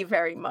like me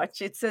very much.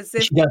 It's as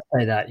if she does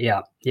say that.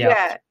 Yeah.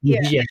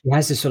 She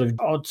has this sort of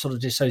odd sort of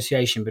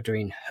dissociation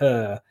between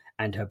her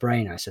and her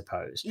brain, I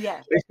suppose. Yeah.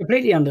 But it's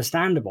completely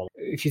understandable.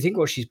 If you think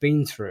what she's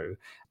been through,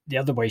 the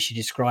other way she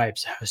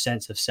describes her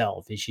sense of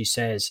self is she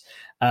says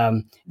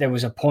there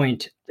was a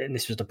point, and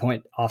this was the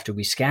point after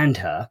we scanned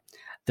her,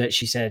 that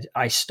she said,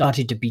 I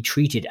started to be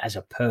treated as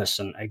a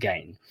person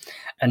again.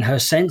 And her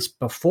sense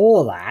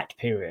before that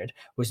period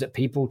was that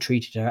people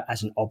treated her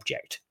as an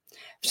object.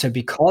 So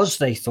because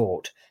they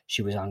thought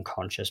she was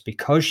unconscious,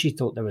 because she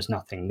thought there was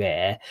nothing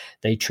there,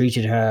 they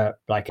treated her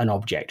like an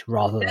object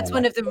rather than... That's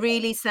one of the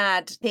really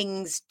sad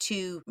things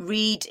to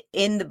read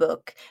in the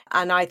book.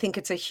 And I think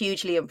it's a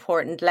hugely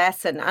important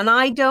lesson. And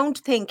I don't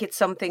think it's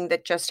something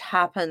that just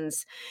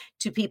happens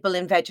to people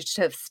in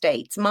vegetative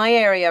states. My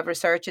area of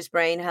research is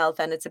brain health,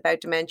 and it's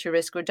about dementia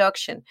risk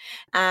reduction.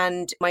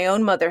 And my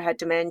own mother had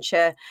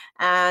dementia.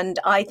 And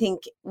I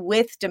think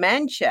with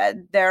dementia,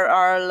 there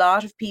are a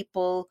lot of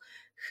people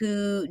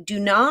who do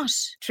not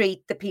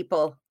treat the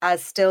people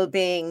as still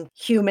being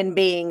human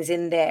beings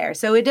in there.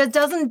 So it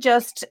doesn't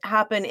just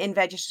happen in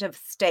vegetative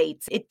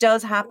states. It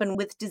does happen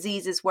with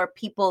diseases where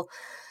people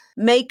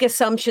make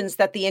assumptions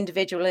that the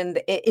individual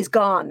is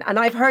gone. And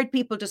I've heard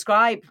people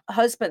describe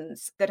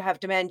husbands that have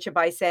dementia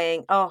by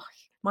saying, oh,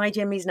 my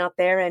Jimmy's not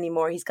there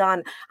anymore. He's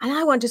gone. And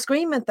I want to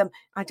scream at them.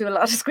 I do a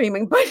lot of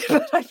screaming,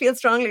 but I feel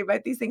strongly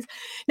about these things.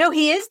 No,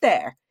 he is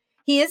there.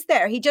 He is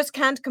there. He just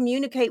can't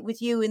communicate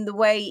with you in the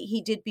way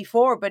he did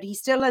before, but he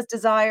still has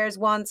desires,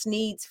 wants,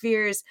 needs,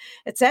 fears,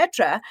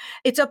 etc.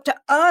 It's up to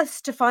us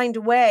to find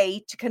a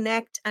way to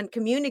connect and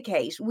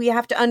communicate. We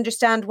have to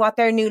understand what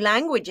their new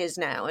language is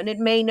now. And it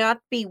may not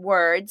be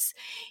words.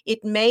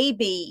 It may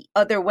be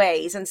other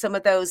ways. And some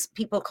of those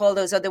people call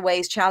those other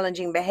ways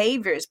challenging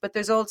behaviors, but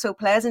there's also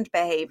pleasant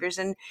behaviors.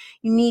 And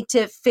you need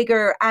to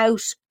figure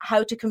out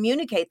how to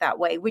communicate that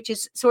way, which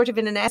is sort of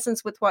in an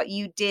essence with what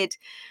you did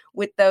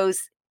with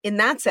those. In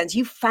that sense,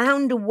 you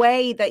found a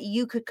way that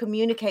you could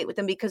communicate with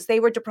them because they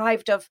were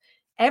deprived of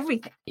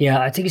everything. Yeah,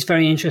 I think it's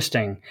very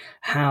interesting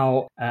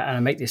how, and I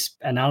make this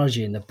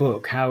analogy in the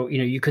book, how,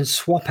 you can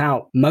swap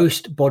out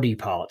most body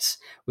parts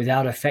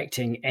without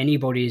affecting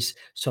anybody's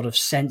sort of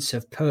sense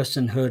of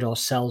personhood or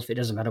self. It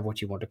doesn't matter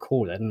what you want to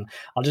call it. And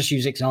I'll just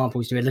use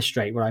examples to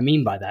illustrate what I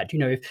mean by that.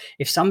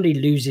 If somebody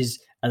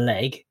loses a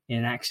leg in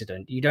an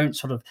accident, you don't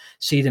sort of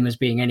see them as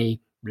being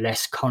any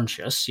less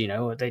conscious,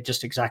 they're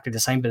just exactly the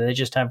same, but they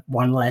just have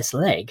one less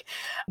leg.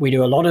 We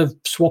do a lot of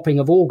swapping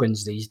of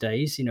organs these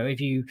days. If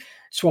you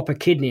swap a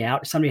kidney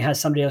out, somebody has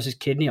somebody else's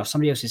kidney or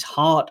somebody else's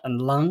heart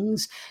and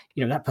lungs,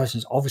 that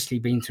person's obviously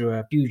been through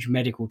a huge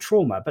medical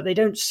trauma, but they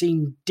don't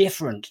seem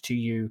different to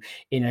you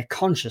in a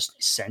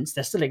consciousness sense.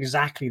 They're still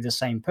exactly the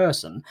same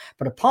person,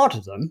 but a part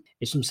of them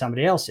is from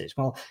somebody else's.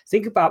 Well,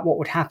 think about what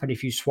would happen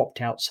if you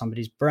swapped out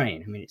somebody's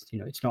brain. I mean,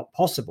 it's not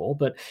possible,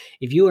 but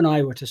if you and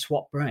I were to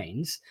swap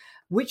brains,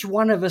 which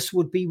one of us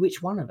would be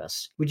which one of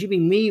us? Would you be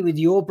me with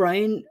your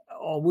brain,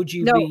 or would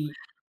you be...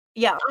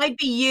 Yeah, I'd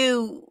be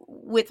you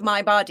with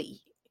my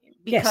body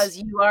because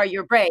Yes. you are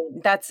your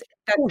brain. That's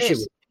course you it.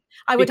 would.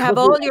 I would have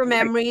Because all your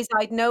memories.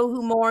 I'd know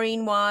who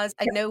Maureen was.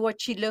 I'd know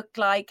what she looked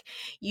like.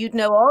 You'd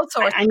know all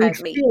sorts and about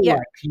you'd me. feel Yeah.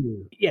 like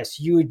you. Yes,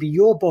 you would be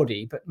your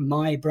body, but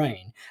my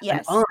brain.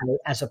 Yes. And I,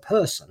 as a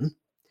person,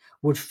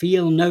 would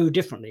feel no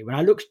differently. When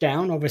I looked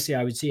down, obviously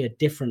I would see a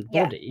different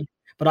Yeah. body,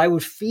 but I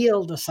would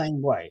feel the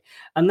same way.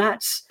 And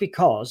that's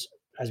because,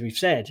 as we've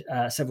said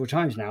several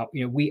times now,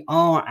 we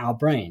are our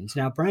brains.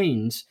 And our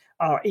brains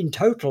are in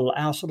total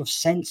our sort of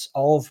sense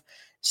of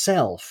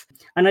self.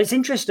 And it's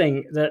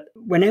interesting that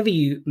whenever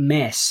you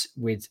mess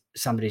with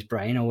somebody's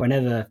brain, or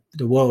whenever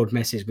the world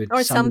messes with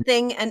or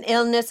something, an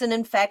illness, an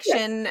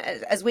infection,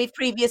 as we've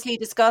previously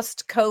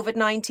discussed,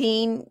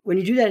 COVID-19. When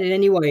you do that in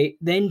any way,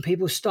 then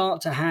people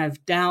start to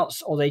have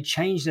doubts, or they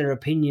change their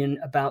opinion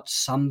about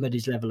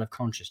somebody's level of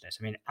consciousness.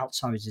 I mean,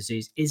 Alzheimer's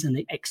disease is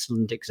an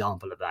excellent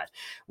example of that,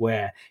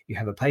 where you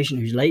have a patient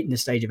who's late in the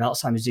stage of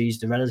Alzheimer's disease.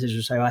 The relatives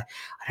will say, I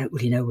don't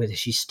really know whether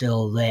she's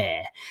still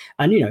there.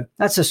 And,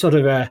 that's a sort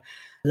of a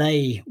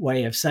lay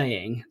way of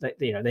saying that,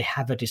 they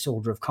have a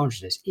disorder of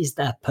consciousness. Is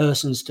that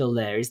person still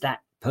there? Is that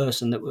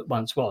person that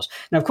once was?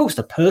 Now, of course,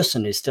 the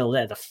person is still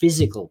there, the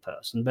physical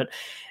person, but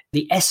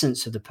the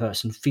essence of the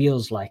person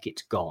feels like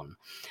it's gone.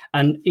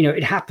 And,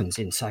 it happens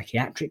in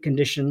psychiatric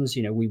conditions.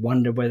 We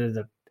wonder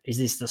whether is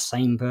this the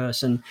same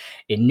person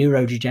in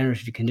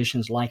neurodegenerative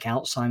conditions like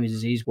Alzheimer's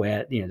disease,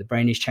 where, the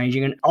brain is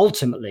changing? And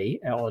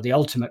ultimately, or the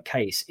ultimate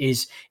case,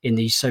 is in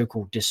these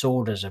so-called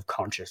disorders of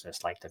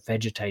consciousness, like the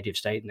vegetative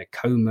state and the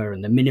coma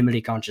and the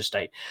minimally conscious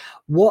state.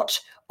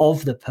 What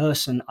of the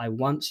person I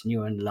once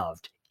knew and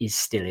loved is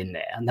still in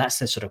there? And that's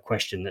the sort of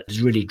question that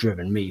has really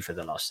driven me for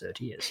the last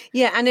 30 years.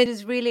 Yeah, and it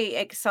is really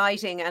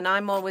exciting. And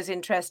I'm always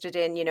interested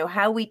in,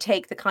 how we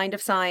take the kind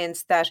of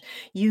science that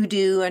you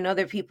do and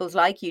other people's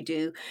like you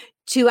do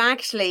to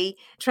actually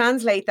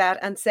translate that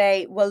and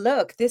say, well,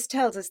 look, this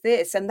tells us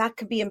this, and that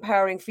can be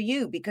empowering for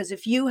you. Because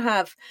if you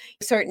have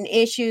certain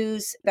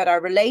issues that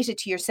are related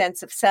to your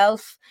sense of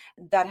self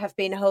that have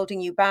been holding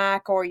you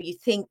back, or you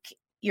think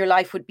your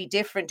life would be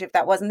different if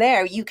that wasn't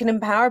there, you can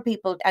empower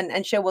people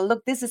and show, well,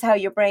 look, this is how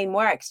your brain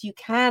works. You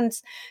can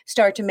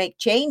start to make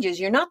changes.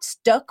 You're not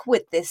stuck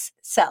with this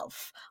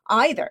self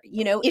either.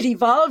 It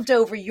evolved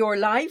over your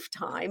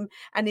lifetime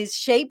and is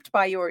shaped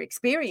by your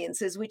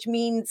experiences, which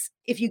means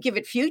if you give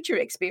it future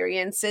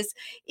experiences,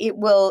 it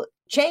will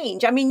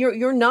change. I mean,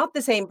 you're not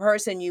the same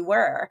person you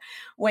were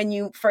when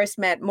you first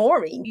met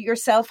Maureen.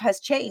 Yourself has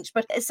changed.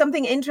 But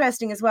something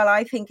interesting as well,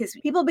 I think, is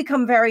people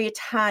become very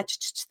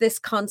attached to this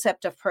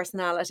concept of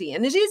personality.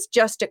 And it is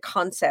just a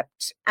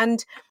concept.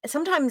 And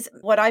sometimes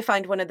what I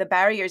find one of the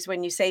barriers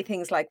when you say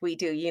things like we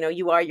do,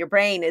 you are your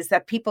brain, is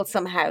that people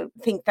somehow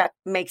think that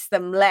makes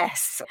them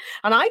less.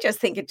 And I just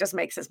think it just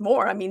makes us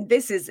more. I mean,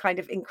 this is kind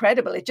of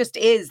incredible. It just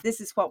is. This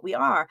is what we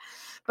are.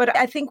 But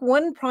I think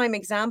one prime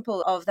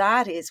example of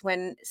that is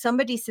when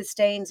somebody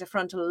sustains a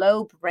frontal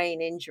lobe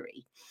brain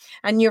injury.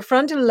 And your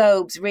frontal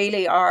lobes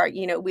really are,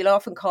 we'll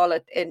often call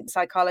it in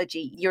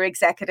psychology, your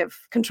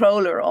executive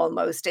controller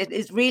almost. It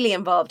is really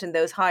involved in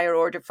those higher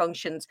order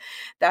functions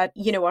that,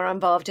 are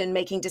involved in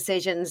making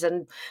decisions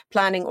and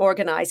planning,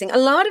 organizing, a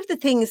lot of the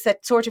things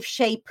that sort of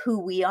shape who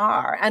we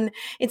are. And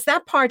it's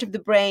that part of the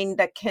brain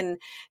that can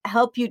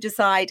help you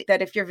decide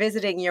that if you're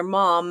visiting your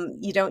mom,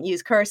 you don't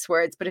use curse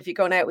words, but if you're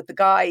going out with the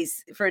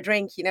guys for a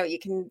drink, you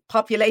can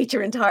populate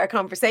your entire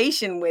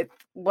conversation with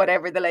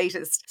whatever the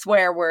latest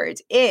swear word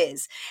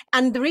is.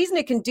 And the reason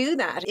it can do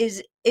that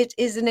is it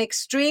is an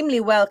extremely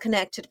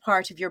well-connected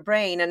part of your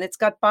brain, and it's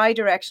got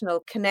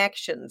bidirectional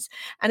connections,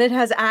 and it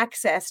has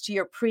access to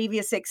your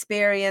previous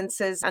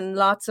experiences and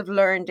lots of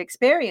learned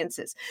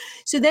experiences.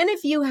 So then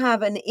if you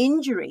have an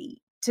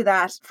injury to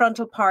that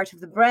frontal part of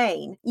the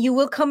brain, you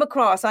will come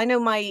across, I know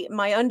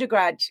my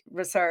undergrad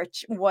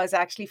research was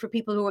actually for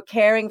people who were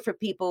caring for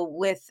people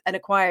with an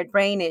acquired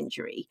brain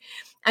injury.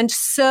 And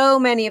so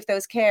many of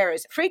those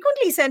carers,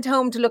 frequently sent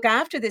home to look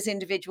after this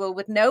individual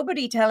with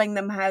nobody telling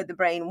them how the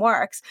brain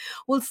works,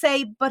 will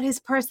say, but his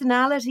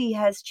personality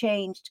has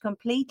changed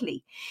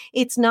completely.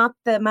 It's not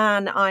the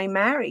man I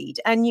married.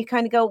 And you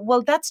kind of go,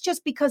 well, that's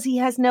just because he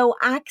has no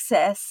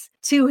access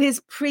to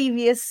his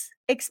previous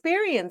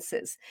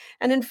experiences.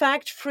 And in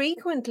fact,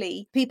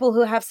 frequently, people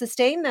who have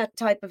sustained that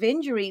type of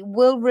injury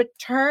will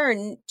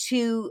return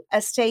to a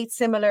state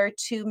similar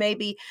to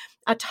maybe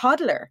a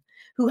toddler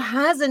who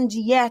hasn't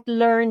yet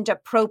learned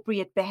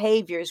appropriate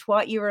behaviors,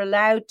 what you're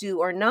allowed to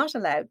or not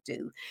allowed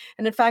to.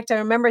 And in fact, I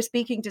remember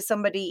speaking to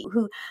somebody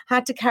who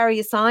had to carry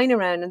a sign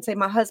around and say,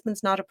 my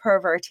husband's not a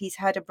pervert, he's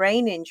had a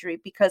brain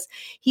injury, because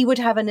he would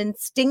have an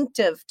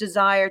instinctive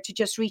desire to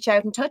just reach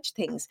out and touch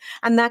things.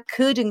 And that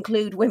could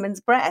include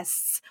women's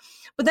breasts.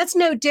 But that's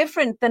no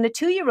different than a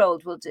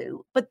 2-year-old will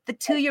do. But the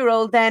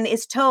 2-year-old then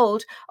is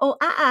told, oh,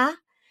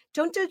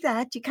 don't do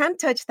that. You can't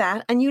touch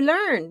that. And you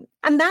learn.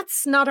 And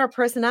that's not our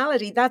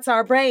personality. That's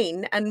our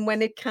brain. And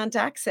when it can't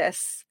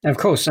access of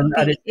course, and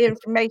the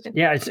information.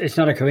 Yeah, it's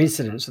not a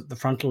coincidence that the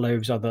frontal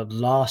lobes are the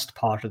last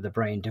part of the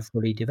brain to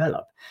fully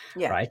develop.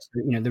 Yeah. Right.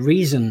 The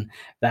reason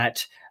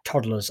that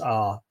toddlers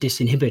are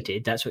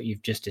disinhibited, that's what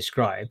you've just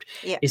described,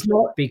 is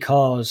not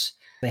because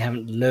they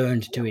haven't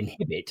learned to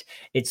inhibit.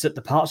 It's that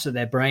the parts of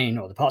their brain,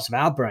 or the parts of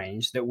our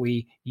brains that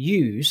we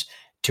use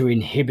to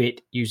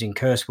inhibit using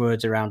curse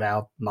words around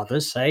our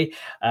mothers, say,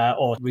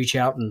 or reach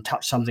out and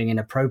touch something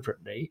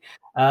inappropriately,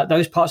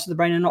 those parts of the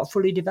brain are not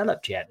fully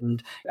developed yet.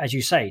 And as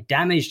you say,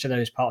 damage to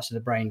those parts of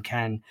the brain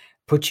can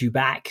put you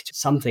back to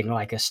something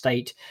like a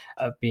state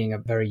of being a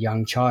very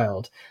young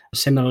child.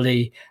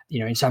 Similarly,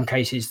 in some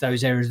cases,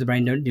 those areas of the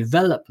brain don't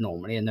develop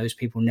normally, and those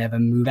people never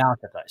move out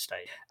of that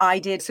state. I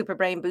did super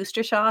brain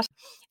booster shot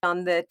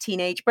on the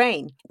teenage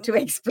brain to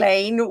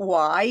explain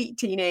why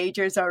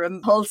teenagers are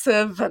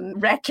impulsive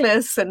and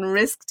reckless and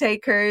risk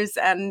takers,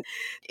 and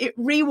it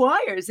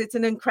rewires. It's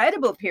an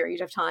incredible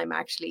period of time,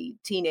 actually,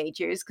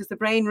 teenagers, because the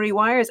brain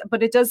rewires,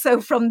 but it does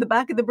so from the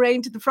back of the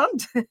brain to the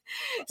front.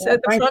 So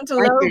the frontal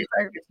lobes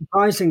are... It's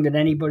surprising that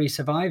anybody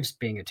survives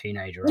being a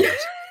teenager.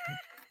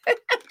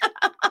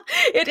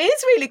 It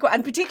is really cool,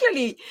 and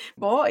particularly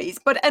boys.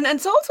 But and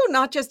it's also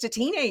not just a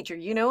teenager,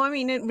 I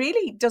mean, it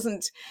really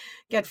doesn't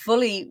get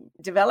fully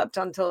developed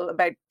until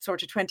about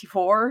sort of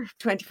 24,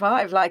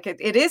 25. Like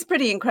it is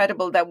pretty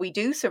incredible that we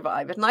do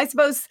survive it. And I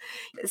suppose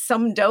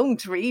some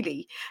don't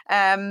really.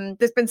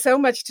 There's been so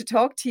much to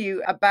talk to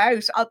you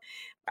about.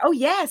 Oh,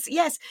 yes.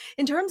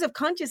 In terms of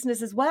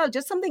consciousness as well,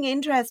 just something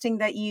interesting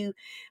that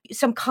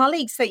some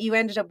colleagues that you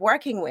ended up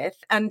working with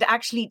and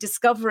actually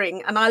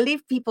discovering, and I'll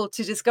leave people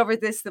to discover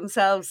this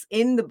themselves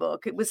in the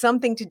book. It was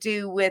something to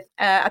do with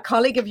a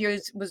colleague of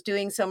yours was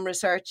doing some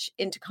research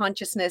into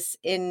consciousness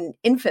in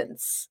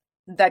infants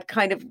that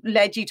kind of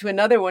led you to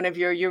another one of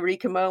your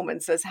eureka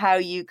moments as how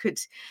you could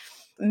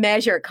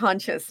measure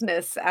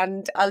consciousness.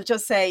 And I'll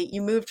just say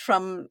you moved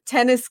from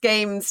tennis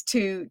games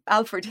to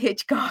Alfred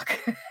Hitchcock.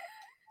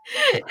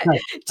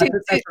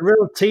 That's a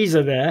real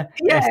teaser there.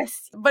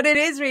 Yes, but it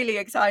is really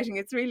exciting.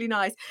 It's really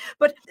nice.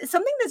 But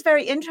something that's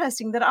very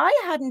interesting that I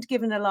hadn't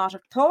given a lot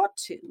of thought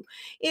to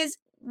is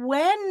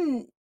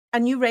when,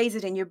 and you raise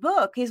it in your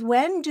book, is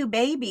when do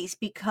babies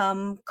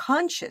become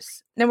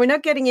conscious? Now, we're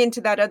not getting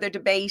into that other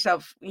debate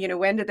of,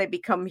 when do they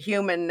become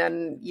human?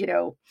 And,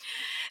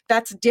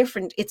 that's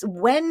different. It's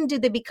when do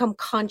they become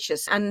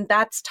conscious? And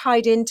that's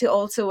tied into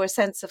also a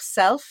sense of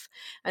self,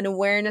 an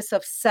awareness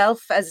of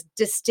self as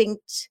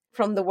distinct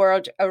from the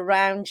world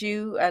around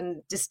you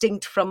and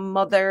distinct from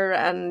mother.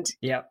 And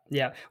yeah.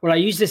 Well, I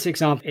use this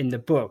example in the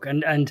book,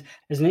 and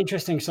there's an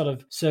interesting sort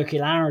of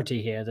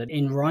circularity here that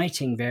in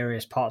writing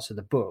various parts of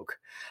the book,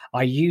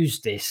 I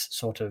use this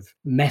sort of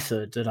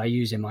method that I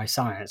use in my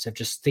science of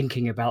just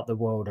thinking about the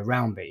world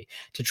around me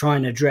to try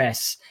and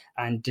address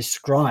and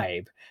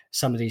describe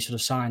some of these sort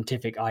of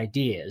scientific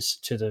ideas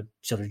to the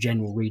sort of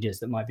general readers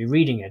that might be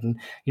reading it. And,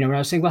 when I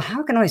was thinking, well,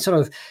 how can I sort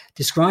of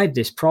describe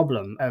this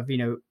problem of,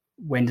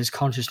 when does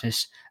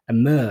consciousness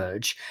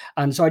emerge?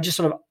 And so I just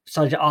sort of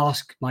started to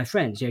ask my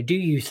friends, do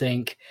you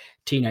think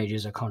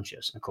teenagers are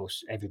conscious? And of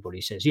course,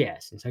 everybody says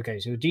yes. It's okay.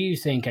 So do you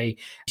think a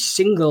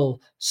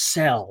single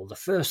cell, the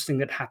first thing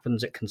that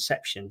happens at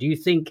conception, do you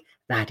think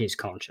that is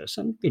conscious?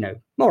 And,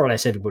 more or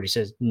less everybody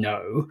says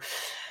no.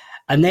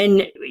 And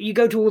then you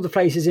go to all the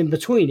places in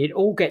between, it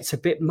all gets a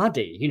bit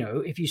muddy.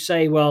 If you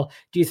say, well,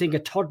 do you think a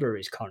toddler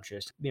is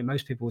conscious?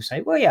 Most people will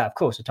say, well, yeah, of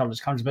course, a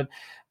toddler's conscious, but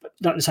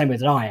not in the same way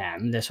that I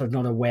am. They're sort of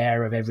not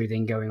aware of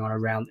everything going on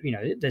around.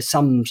 There's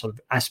some sort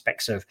of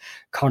aspects of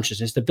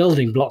consciousness. The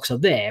building blocks are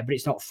there, but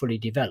it's not fully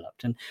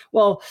developed. And,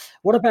 well,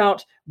 what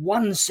about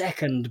 1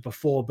 second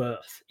before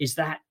birth? Is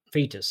that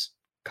fetus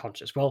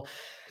conscious? Well,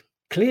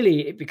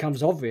 clearly it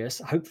becomes obvious,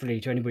 hopefully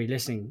to anybody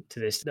listening to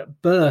this,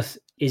 that birth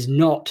is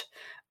not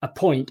a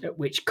point at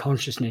which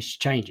consciousness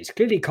changes.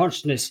 Clearly,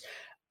 consciousness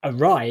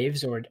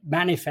arrives or it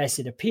manifests,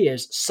 it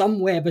appears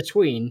somewhere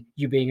between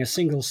you being a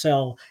single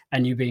cell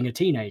and you being a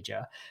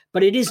teenager,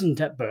 but it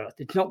isn't at birth.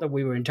 It's not that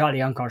we were entirely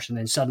unconscious and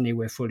then suddenly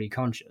we're fully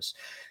conscious.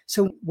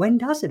 So when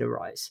does it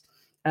arise?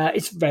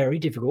 It's a very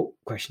difficult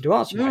question to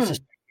answer. I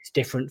suspect it's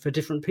different for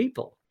different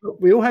people.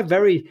 We all have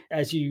very,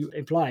 as you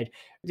implied,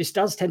 this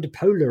does tend to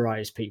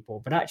polarize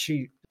people, but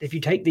actually, if you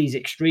take these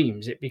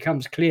extremes, it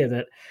becomes clear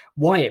that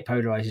why it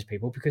polarizes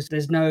people, because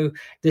there's no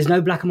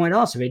black and white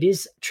answer. It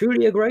is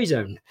truly a gray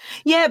zone.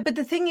 Yeah, but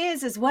the thing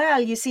is as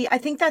well, you see, I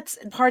think that's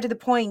part of the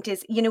point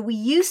is, we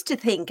used to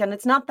think, and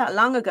it's not that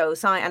long ago,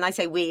 and I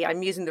say we,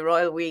 I'm using the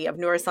royal we of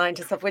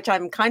neuroscientists, of which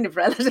I'm kind of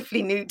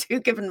relatively new to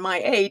given my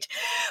age,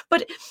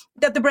 but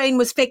that the brain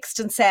was fixed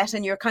and set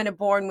and you're kind of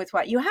born with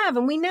what you have.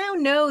 And we now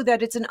know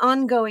that it's an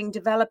ongoing,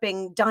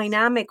 developing,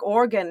 dynamic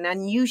organ,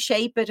 and you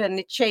shape it and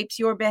it shapes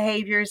your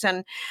behaviors.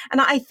 And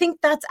I think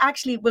that's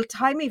actually will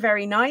tie me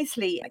very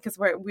nicely, because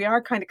we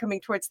are kind of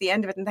coming towards the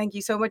end of it. And thank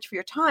you so much for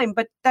your time.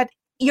 But that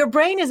your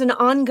brain is an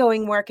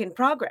ongoing work in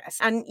progress.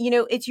 And,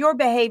 it's your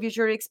behaviors,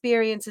 your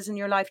experiences and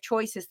your life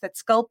choices that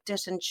sculpt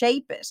it and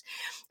shape it.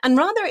 And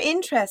rather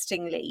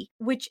interestingly,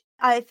 which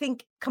I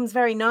think comes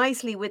very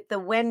nicely with the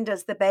when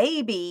does the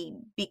baby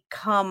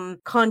become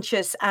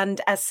conscious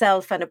and a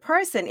self and a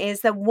person,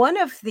 is that one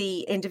of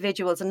the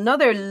individuals,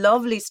 another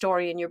lovely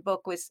story in your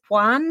book, was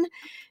Juan.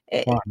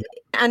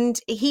 And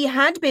he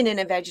had been in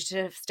a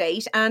vegetative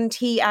state and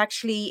he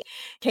actually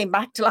came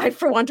back to life,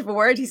 for want of a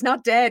word. He's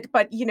not dead,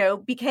 but,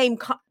 became,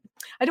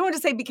 I don't want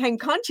to say became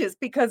conscious,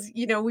 because,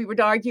 we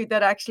would argue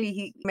that actually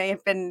he may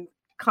have been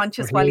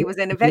conscious while he was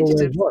in a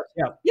vegetative.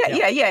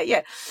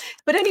 Yeah.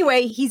 But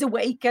anyway, he's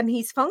awake and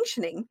he's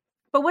functioning.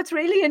 But what's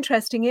really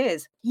interesting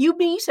is you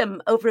meet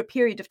him over a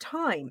period of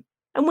time.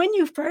 And when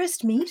you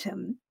first meet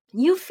him,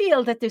 you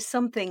feel that there's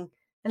something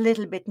a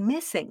little bit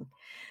missing,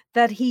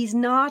 that he's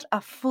not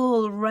a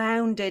full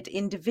rounded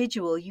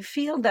individual. You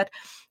feel that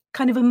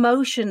kind of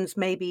emotions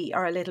maybe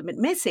are a little bit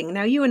missing.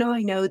 Now, you and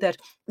I know that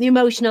the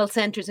emotional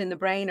centers in the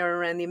brain are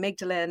around the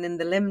amygdala and in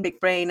the limbic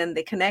brain, and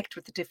they connect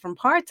with the different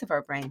parts of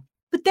our brain.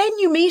 But then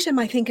you meet him,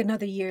 I think,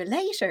 another year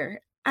later,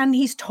 and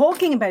he's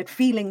talking about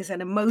feelings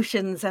and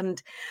emotions.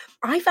 And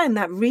I found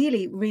that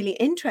really, really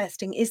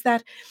interesting, is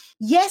that,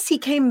 yes, he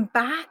came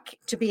back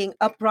to being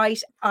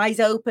upright, eyes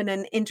open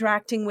and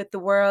interacting with the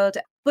world,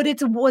 but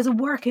it was a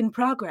work in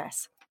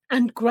progress.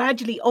 And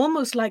gradually,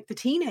 almost like the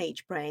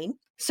teenage brain,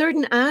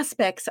 certain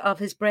aspects of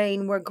his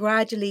brain were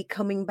gradually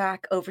coming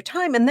back over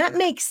time. And that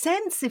makes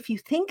sense if you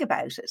think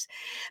about it,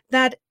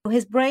 that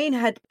his brain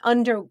had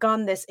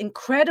undergone this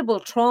incredible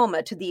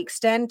trauma to the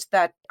extent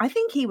that I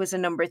think he was a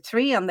number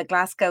 3 on the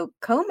Glasgow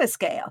Coma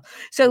Scale.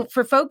 So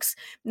for folks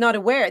not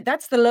aware,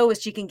 that's the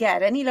lowest you can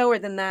get. Any lower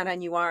than that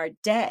and you are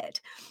dead.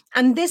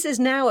 And this is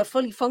now a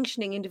fully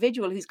functioning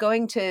individual who's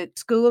going to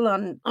school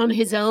on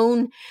his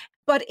own.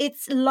 But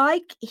it's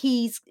like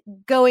he's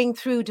going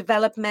through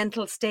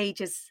developmental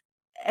stages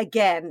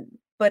again,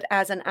 but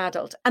as an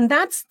adult. And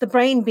that's the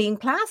brain being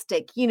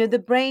plastic. You know, the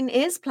brain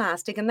is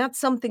plastic, and that's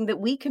something that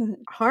we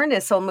can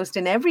harness almost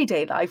in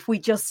everyday life. We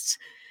just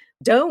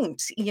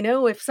don't. You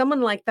know, if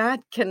someone like that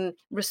can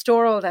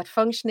restore all that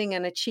functioning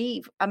and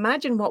achieve,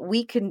 imagine what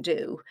we can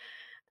do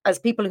as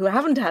people who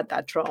haven't had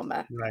that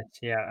trauma. Right.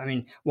 Yeah. I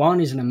mean,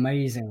 Juan is an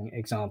amazing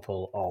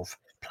example of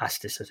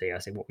plasticity, I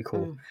think what we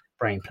call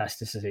brain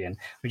plasticity. And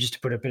just to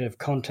put a bit of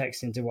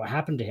context into what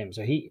happened to him.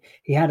 So he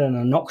had an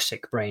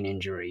anoxic brain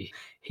injury.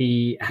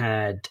 He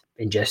had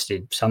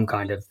ingested some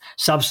kind of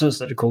substance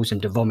that had caused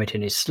him to vomit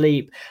in his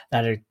sleep,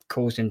 that had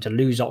caused him to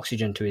lose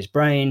oxygen to his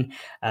brain.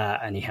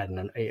 And he had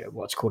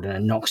what's called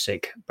an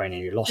anoxic brain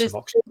injury, loss of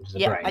oxygen to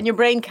the brain. And your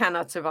brain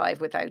cannot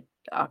survive without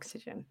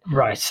oxygen.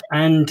 Right.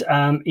 And,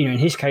 in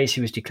his case,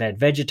 he was declared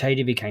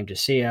vegetative. He came to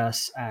see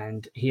us,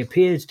 and he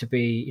appeared to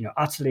be,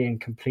 utterly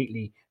and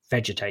completely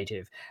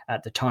vegetative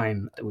at the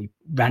time that we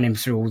ran him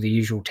through all the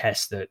usual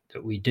tests that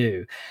we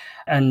do.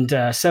 And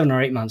 7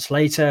 or 8 months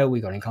later,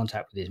 we got in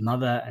contact with his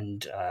mother,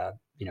 and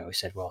we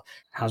said, well,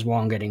 how's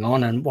Juan getting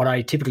on? And what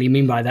I typically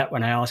mean by that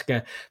when I ask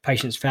a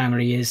patient's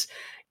family is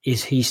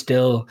he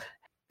still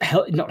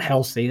not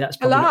healthy? That's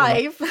probably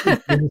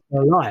alive.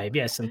 Alive,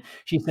 yes. And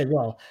she said,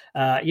 well,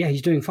 yeah,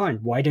 he's doing fine.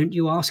 Why don't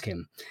you ask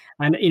him?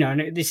 And,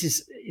 and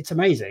it's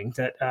amazing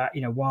that,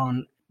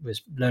 Juan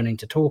was learning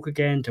to talk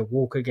again, to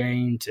walk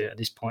again, to at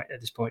this point,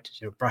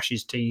 to brush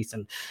his teeth.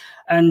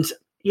 And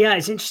yeah,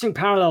 it's interesting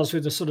parallels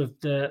with the sort of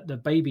the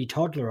baby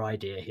toddler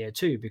idea here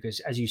too,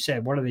 because as you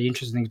said, one of the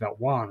interesting things about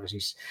Juan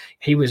was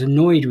he was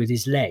annoyed with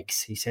his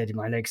legs. He said,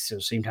 my legs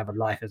still seem to have a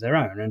life of their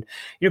own. And,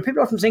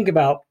 people often think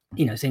about,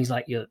 things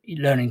like you're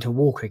learning to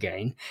walk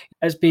again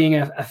as being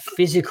a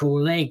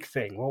physical leg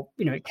thing. Well,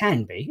 it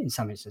can be in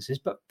some instances,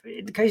 but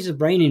in the case of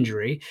brain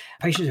injury,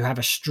 patients who have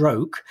a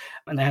stroke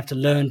and they have to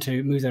learn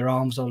to move their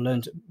arms or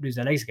learn to move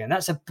their legs again,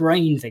 that's a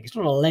brain thing. It's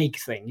not a leg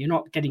thing. You're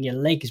not getting your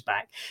legs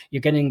back.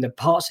 You're getting the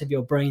parts of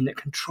your brain that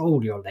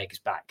control your legs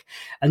back.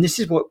 And this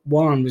is what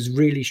Juan was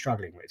really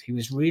struggling with. He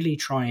was really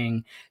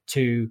trying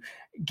to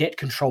get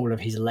control of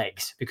his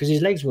legs because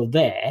his legs were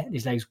there,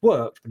 his legs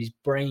worked, but his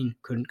brain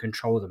couldn't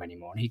control them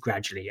anymore. And he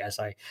gradually, as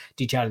I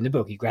detail in the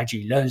book, he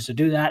gradually learns to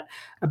do that.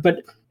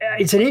 But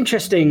it's an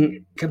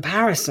interesting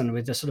comparison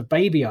with the sort of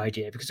baby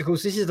idea, because of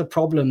course this is the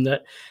problem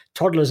that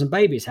toddlers and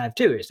babies have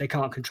too, is they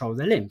can't control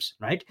their limbs,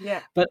 right?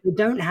 Yeah. But they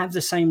don't have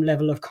the same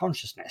level of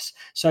consciousness.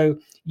 So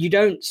you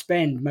don't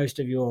spend most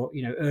of your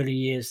early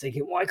years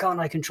thinking, why can't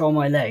I control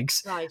my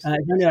legs? Right.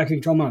 Only I can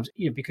control my arms,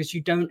 because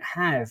you don't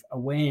have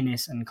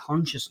awareness and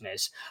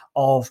consciousness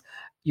of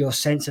your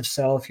sense of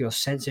self, your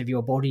sense of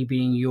your body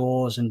being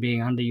yours and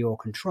being under your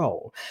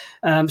control.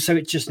 So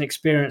it's just an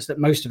experience that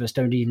most of us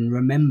don't even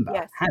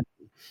remember having.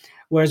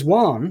 Whereas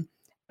Juan,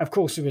 of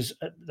course, it was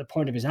at the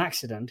point of his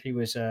accident, he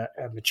was a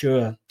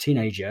mature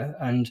teenager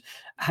and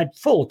had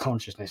full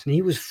consciousness, and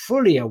he was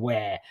fully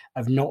aware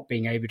of not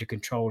being able to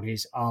control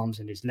his arms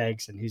and his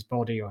legs and his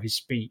body or his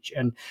speech.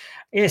 And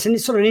yes, and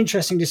it's sort of an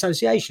interesting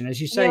dissociation, as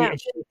you say,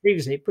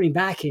 previously, putting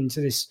back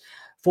into this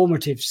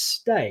formative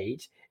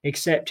state,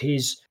 except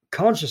his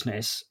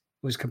consciousness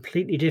was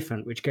completely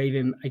different, which gave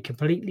him a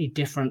completely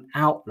different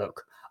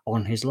outlook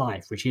on his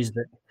life, which is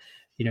that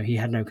he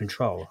had no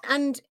control.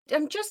 And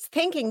I'm just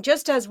thinking,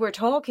 just as we're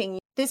talking,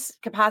 this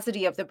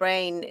capacity of the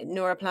brain,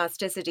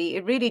 neuroplasticity,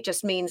 it really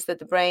just means that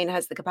the brain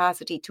has the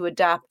capacity to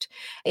adapt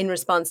in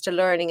response to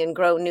learning and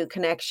grow new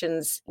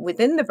connections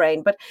within the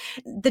brain. But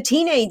the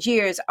teenage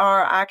years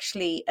are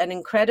actually an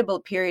incredible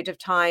period of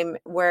time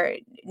where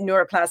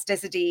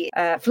neuroplasticity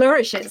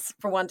flourishes,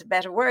 for want of a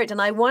better word. And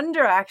I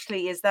wonder,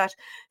 actually, is that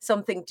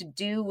something to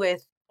do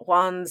with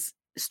Juan's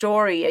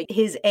story,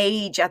 his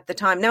age at the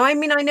time? Now, I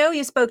mean, I know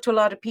you spoke to a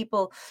lot of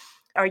people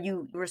or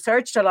you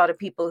researched a lot of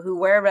people who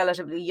were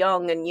relatively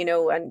young and,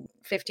 and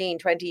 15,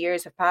 20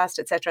 years have passed,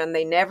 etc., and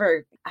they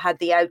never had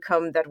the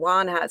outcome that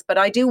Juan has. But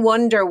I do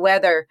wonder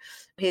whether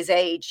his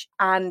age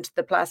and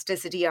the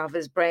plasticity of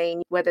his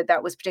brain, whether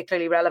that was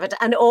particularly relevant.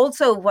 And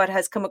also what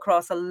has come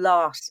across a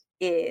lot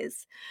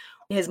is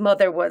his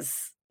mother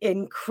was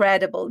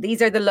incredible.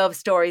 These are the love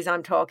stories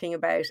I'm talking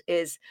about,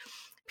 is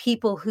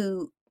people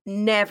who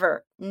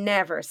never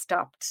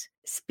stopped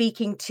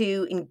speaking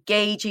to,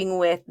 engaging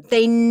with.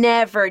 They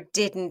never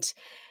didn't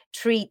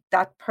treat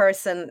that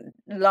person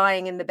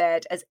lying in the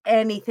bed as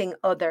anything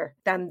other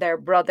than their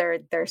brother,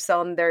 their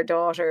son, their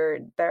daughter,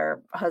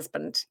 their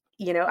husband.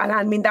 And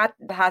I mean, that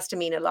has to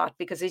mean a lot,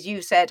 because as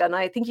you said, and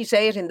I think you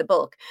say it in the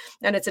book,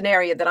 and it's an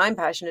area that I'm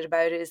passionate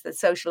about, is that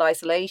social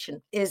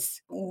isolation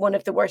is one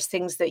of the worst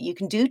things that you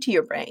can do to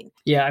your brain.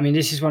 Yeah, I mean,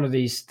 this is one of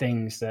these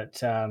things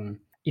that,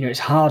 it's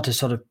hard to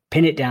sort of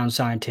pin it down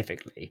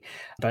scientifically,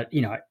 but,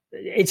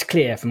 it's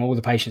clear from all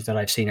the patients that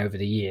I've seen over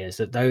the years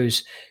that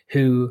those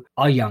who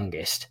are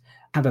youngest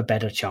have a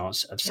better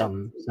chance of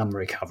some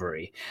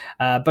recovery,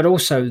 but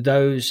also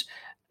those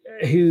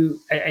who,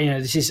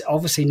 this is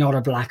obviously not a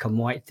black and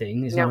white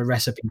thing. It's not a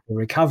recipe for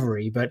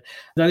recovery, but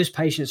those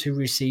patients who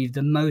receive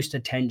the most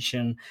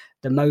attention,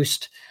 the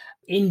most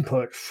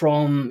input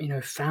from,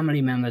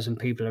 family members and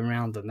people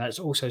around them. That's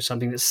also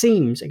something that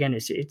seems, again,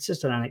 it's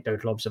just an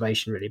anecdotal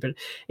observation really, but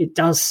it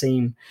does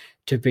seem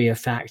to be a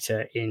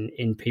factor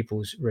in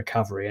people's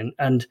recovery.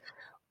 And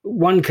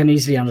one can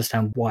easily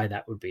understand why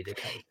that would be the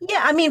case.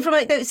 Yeah, I mean,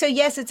 so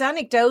yes, it's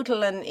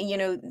anecdotal,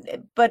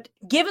 and but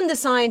given the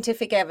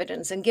scientific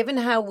evidence and given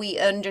how we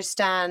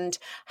understand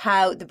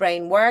how the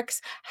brain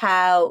works,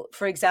 how,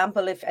 for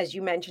example, if, as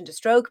you mentioned, a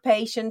stroke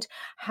patient,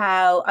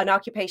 how an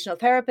occupational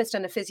therapist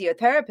and a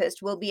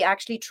physiotherapist will be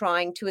actually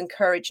trying to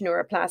encourage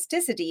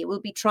neuroplasticity. It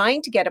will be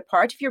trying to get a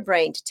part of your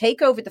brain to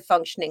take over the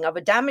functioning of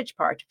a damaged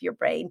part of your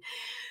brain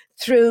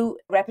through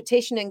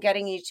repetition and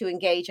getting you to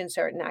engage in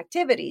certain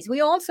activities.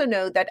 We also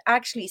know that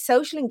actually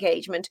social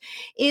engagement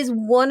is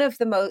one of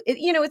the most,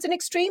 it's an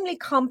extremely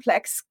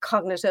complex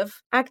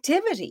cognitive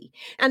activity,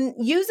 and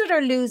use it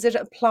or lose it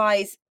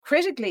applies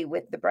critically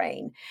with the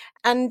brain.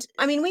 And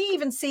I mean, we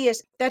even see it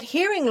that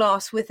hearing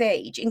loss with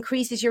age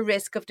increases your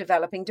risk of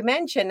developing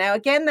dementia. Now,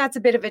 again, that's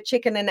a bit of a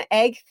chicken and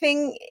egg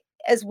thing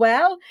as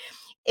well.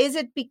 Is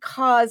it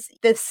because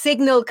the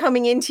signal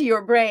coming into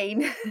your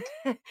brain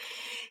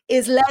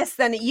is less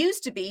than it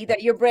used to be,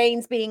 that your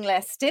brain's being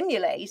less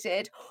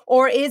stimulated?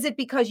 Or is it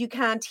because you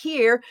can't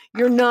hear,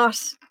 you're not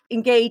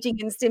engaging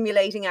in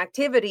stimulating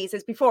activities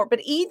as before?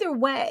 But either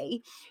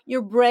way,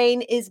 your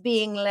brain is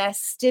being less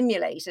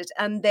stimulated,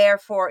 and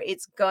therefore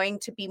it's going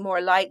to be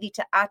more likely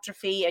to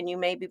atrophy, and you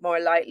may be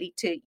more likely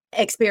to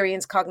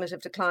experience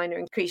cognitive decline or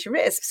increase your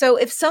risk. So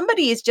if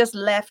somebody is just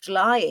left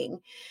lying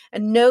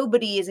and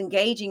nobody is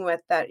engaging with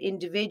that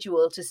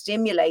individual to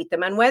stimulate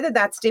them, and whether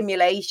that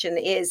stimulation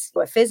is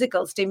a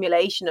physical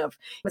stimulation of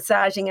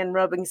massaging and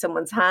rubbing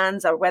someone's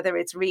hands, or whether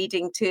it's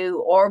reading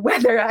to, or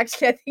whether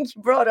actually, I think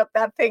you brought up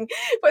that thing,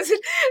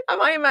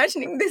 am I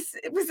imagining this?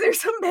 Was there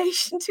some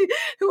patient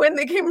who when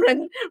they came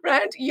round,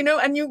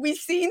 and we've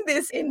seen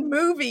this in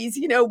movies,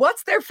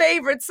 what's their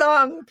favorite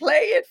song?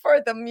 Play it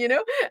for them,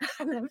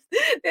 and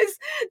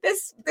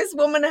this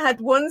woman had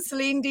one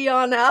Celine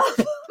Dion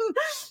album,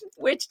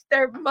 which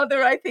their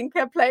mother, I think,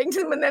 kept playing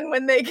to them. And then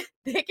when they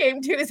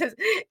came to it, says,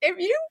 if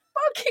you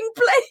fucking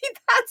play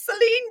that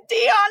Celine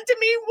Dion to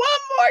me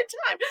one more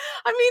time,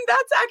 I mean,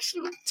 that's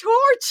actual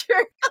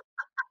torture.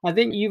 I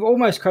think you've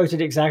almost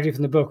quoted exactly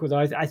from the book, although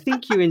I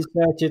think you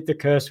inserted the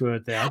curse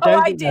word there.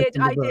 I did.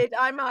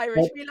 I'm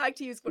Irish. We like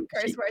to use good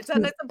curse words,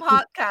 and it's a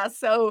podcast,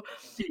 so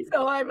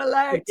I'm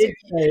allowed to.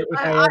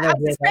 I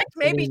suspect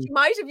maybe she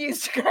might have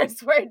used a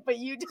curse word, but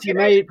you did. She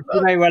may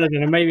well have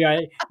done, and maybe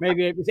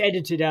it was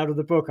edited out of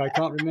the book. I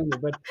can't remember,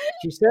 but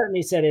she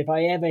certainly said, "If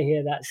I ever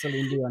hear that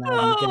Celine Dion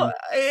album,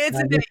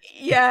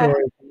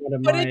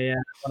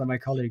 one of my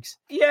colleagues."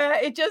 Yeah,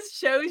 it just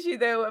shows you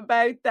though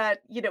about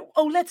that.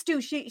 Let's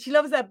do. She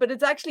loves that. But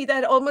it's actually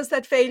that almost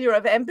that failure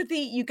of empathy.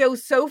 You go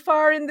so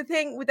far in the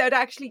thing without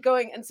actually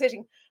going and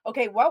sitting,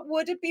 okay, what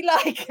would it be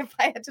like if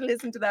I had to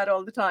listen to that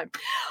all the time?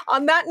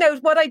 On that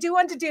note, what I do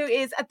want to do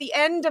is at the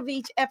end of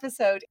each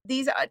episode,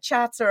 these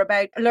chats are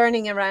about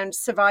learning around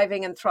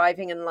surviving and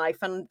thriving in life.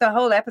 And the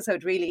whole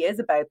episode really is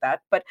about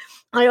that. But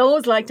I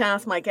always like to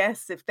ask my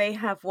guests if they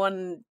have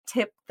one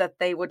tip that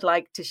they would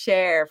like to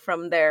share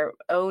from their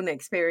own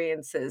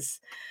experiences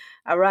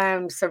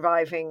around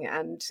surviving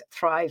and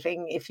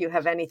thriving, if you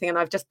have anything. And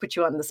I've just put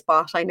you on the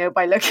spot, I know,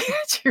 by looking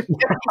at you.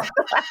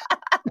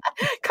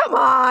 Come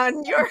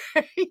on, your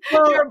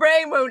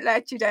brain won't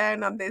let you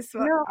down on this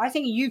one. No, I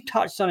think you've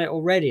touched on it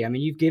already. I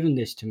mean, you've given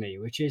this to me,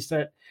 which is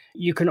that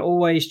you can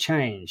always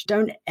change.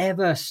 Don't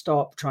ever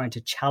stop trying to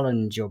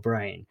challenge your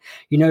brain.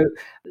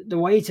 The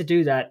way to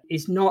do that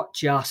is not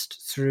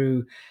just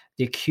through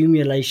the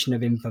accumulation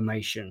of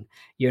information.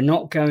 You're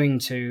not going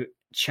to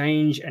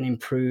change and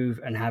improve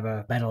and have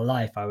a better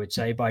life, I would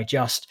say, by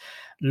just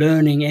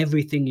learning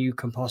everything you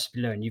can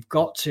possibly learn. You've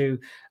got to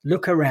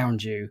look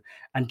around you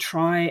and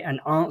try and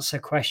answer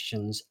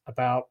questions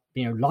about,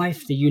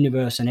 life, the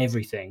universe, and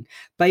everything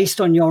based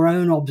on your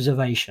own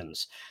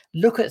observations.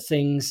 Look at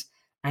things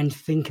and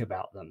think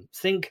about them.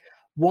 Think,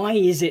 why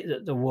is it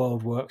that the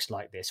world works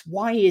like this?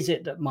 Why is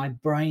it that my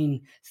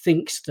brain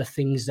thinks the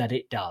things that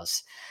it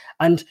does?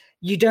 And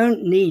you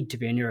don't need to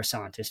be a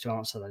neuroscientist to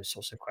answer those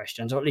sorts of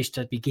questions, or at least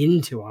to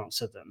begin to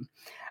answer them.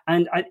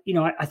 And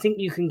I think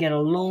you can get a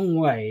long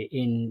way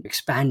in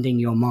expanding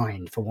your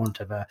mind, for want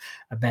of a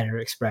better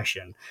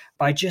expression,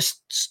 by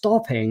just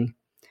stopping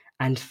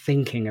and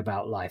thinking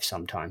about life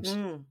sometimes.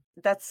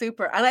 That's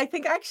super. And I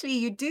think actually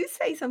you do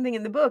say something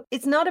in the book.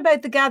 It's not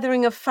about the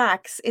gathering of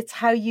facts, it's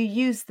how you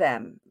use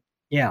them.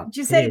 Yeah. Did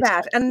you say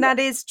that? And that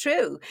is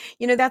true.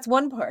 That's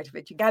one part of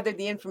it. You gather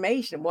the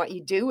information. What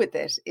you do with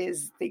it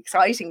is the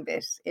exciting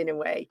bit, in a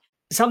way.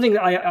 Something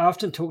that I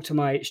often talk to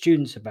my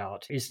students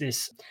about is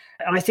this.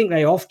 I think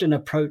they often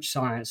approach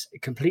science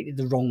completely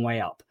the wrong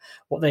way up.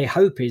 What they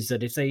hope is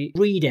that if they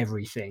read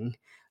everything,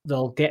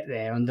 they'll get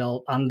there and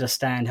they'll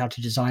understand how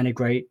to design a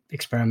great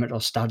experiment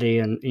or study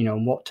and,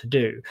 what to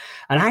do.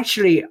 And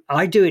actually,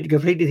 I do it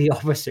completely the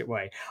opposite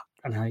way.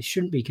 And I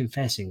shouldn't be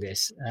confessing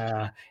this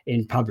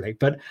in public,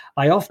 but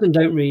I often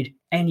don't read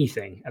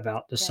anything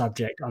about the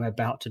subject I'm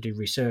about to do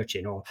research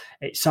in, or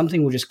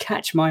something will just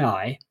catch my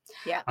eye.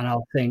 Yeah. And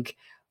I'll think,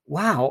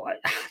 wow,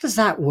 how does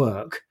that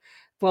work?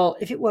 Well,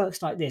 if it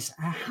works like this,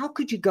 how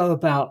could you go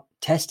about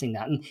testing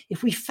that? And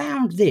if we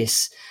found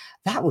this,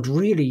 that would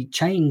really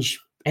change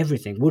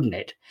everything, wouldn't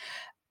it?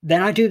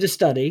 Then I do the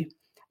study.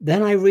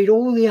 Then I read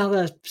all the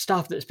other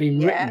stuff that's been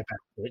written about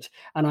it,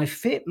 and I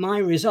fit my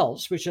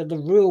results, which are the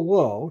real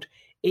world,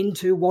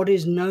 into what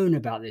is known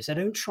about this. I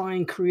don't try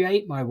and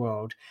create my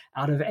world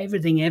out of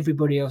everything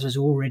everybody else has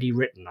already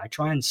written. I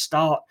try and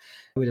start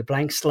with a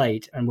blank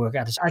slate and work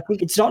out. I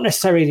think it's not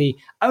necessarily the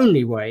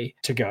only way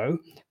to go,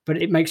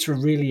 but it makes for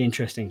a really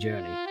interesting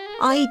journey.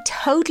 I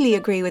totally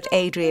agree with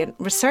Adrian.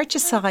 Research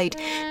aside,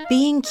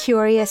 being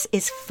curious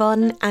is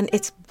fun and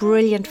it's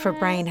brilliant for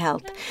brain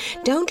health.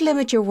 Don't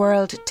limit your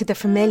world to the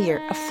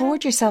familiar.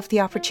 Afford yourself the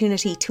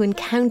opportunity to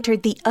encounter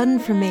the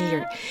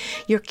unfamiliar.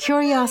 Your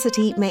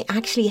curiosity may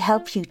actually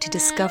help you to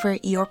discover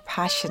your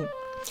passion.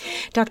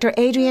 Dr.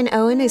 Adrian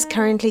Owen is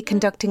currently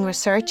conducting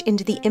research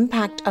into the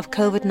impact of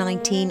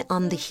COVID-19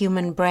 on the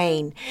human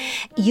brain.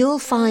 You'll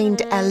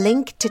find a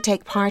link to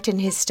take part in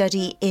his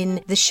study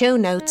in the show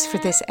notes for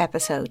this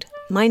episode.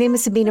 My name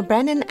is Sabina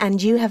Brennan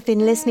and you have been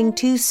listening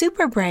to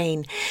Super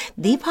Brain,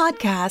 the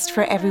podcast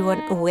for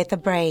everyone with a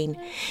brain.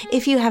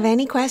 If you have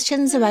any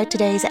questions about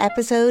today's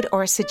episode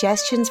or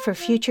suggestions for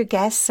future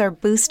guests or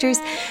boosters,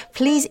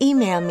 please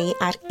email me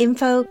at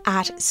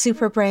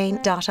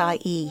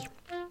info@superbrain.ie.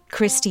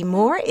 Christy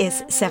Moore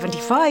is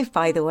 75,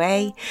 by the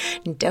way.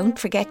 Don't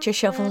forget your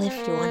shovel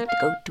if you want to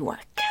go to work.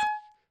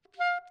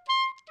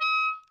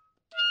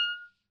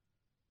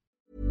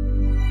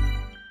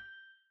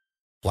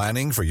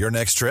 Planning for your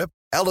next trip?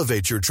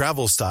 Elevate your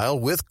travel style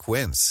with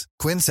Quince.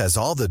 Quince has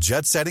all the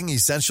jet-setting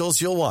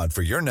essentials you'll want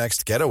for your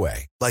next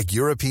getaway, like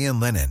European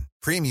linen,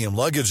 premium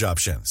luggage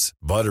options,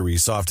 buttery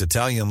soft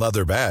Italian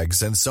leather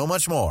bags, and so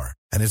much more.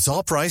 And it's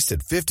all priced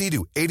at 50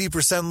 to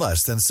 80%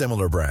 less than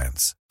similar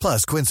brands.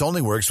 Plus, Quince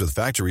only works with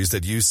factories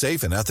that use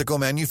safe and ethical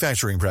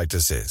manufacturing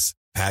practices.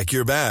 Pack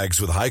your bags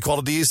with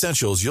high-quality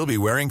essentials you'll be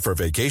wearing for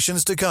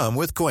vacations to come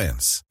with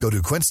Quince. Go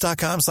to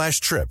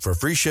quince.com/trip for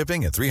free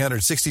shipping and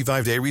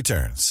 365-day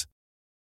returns.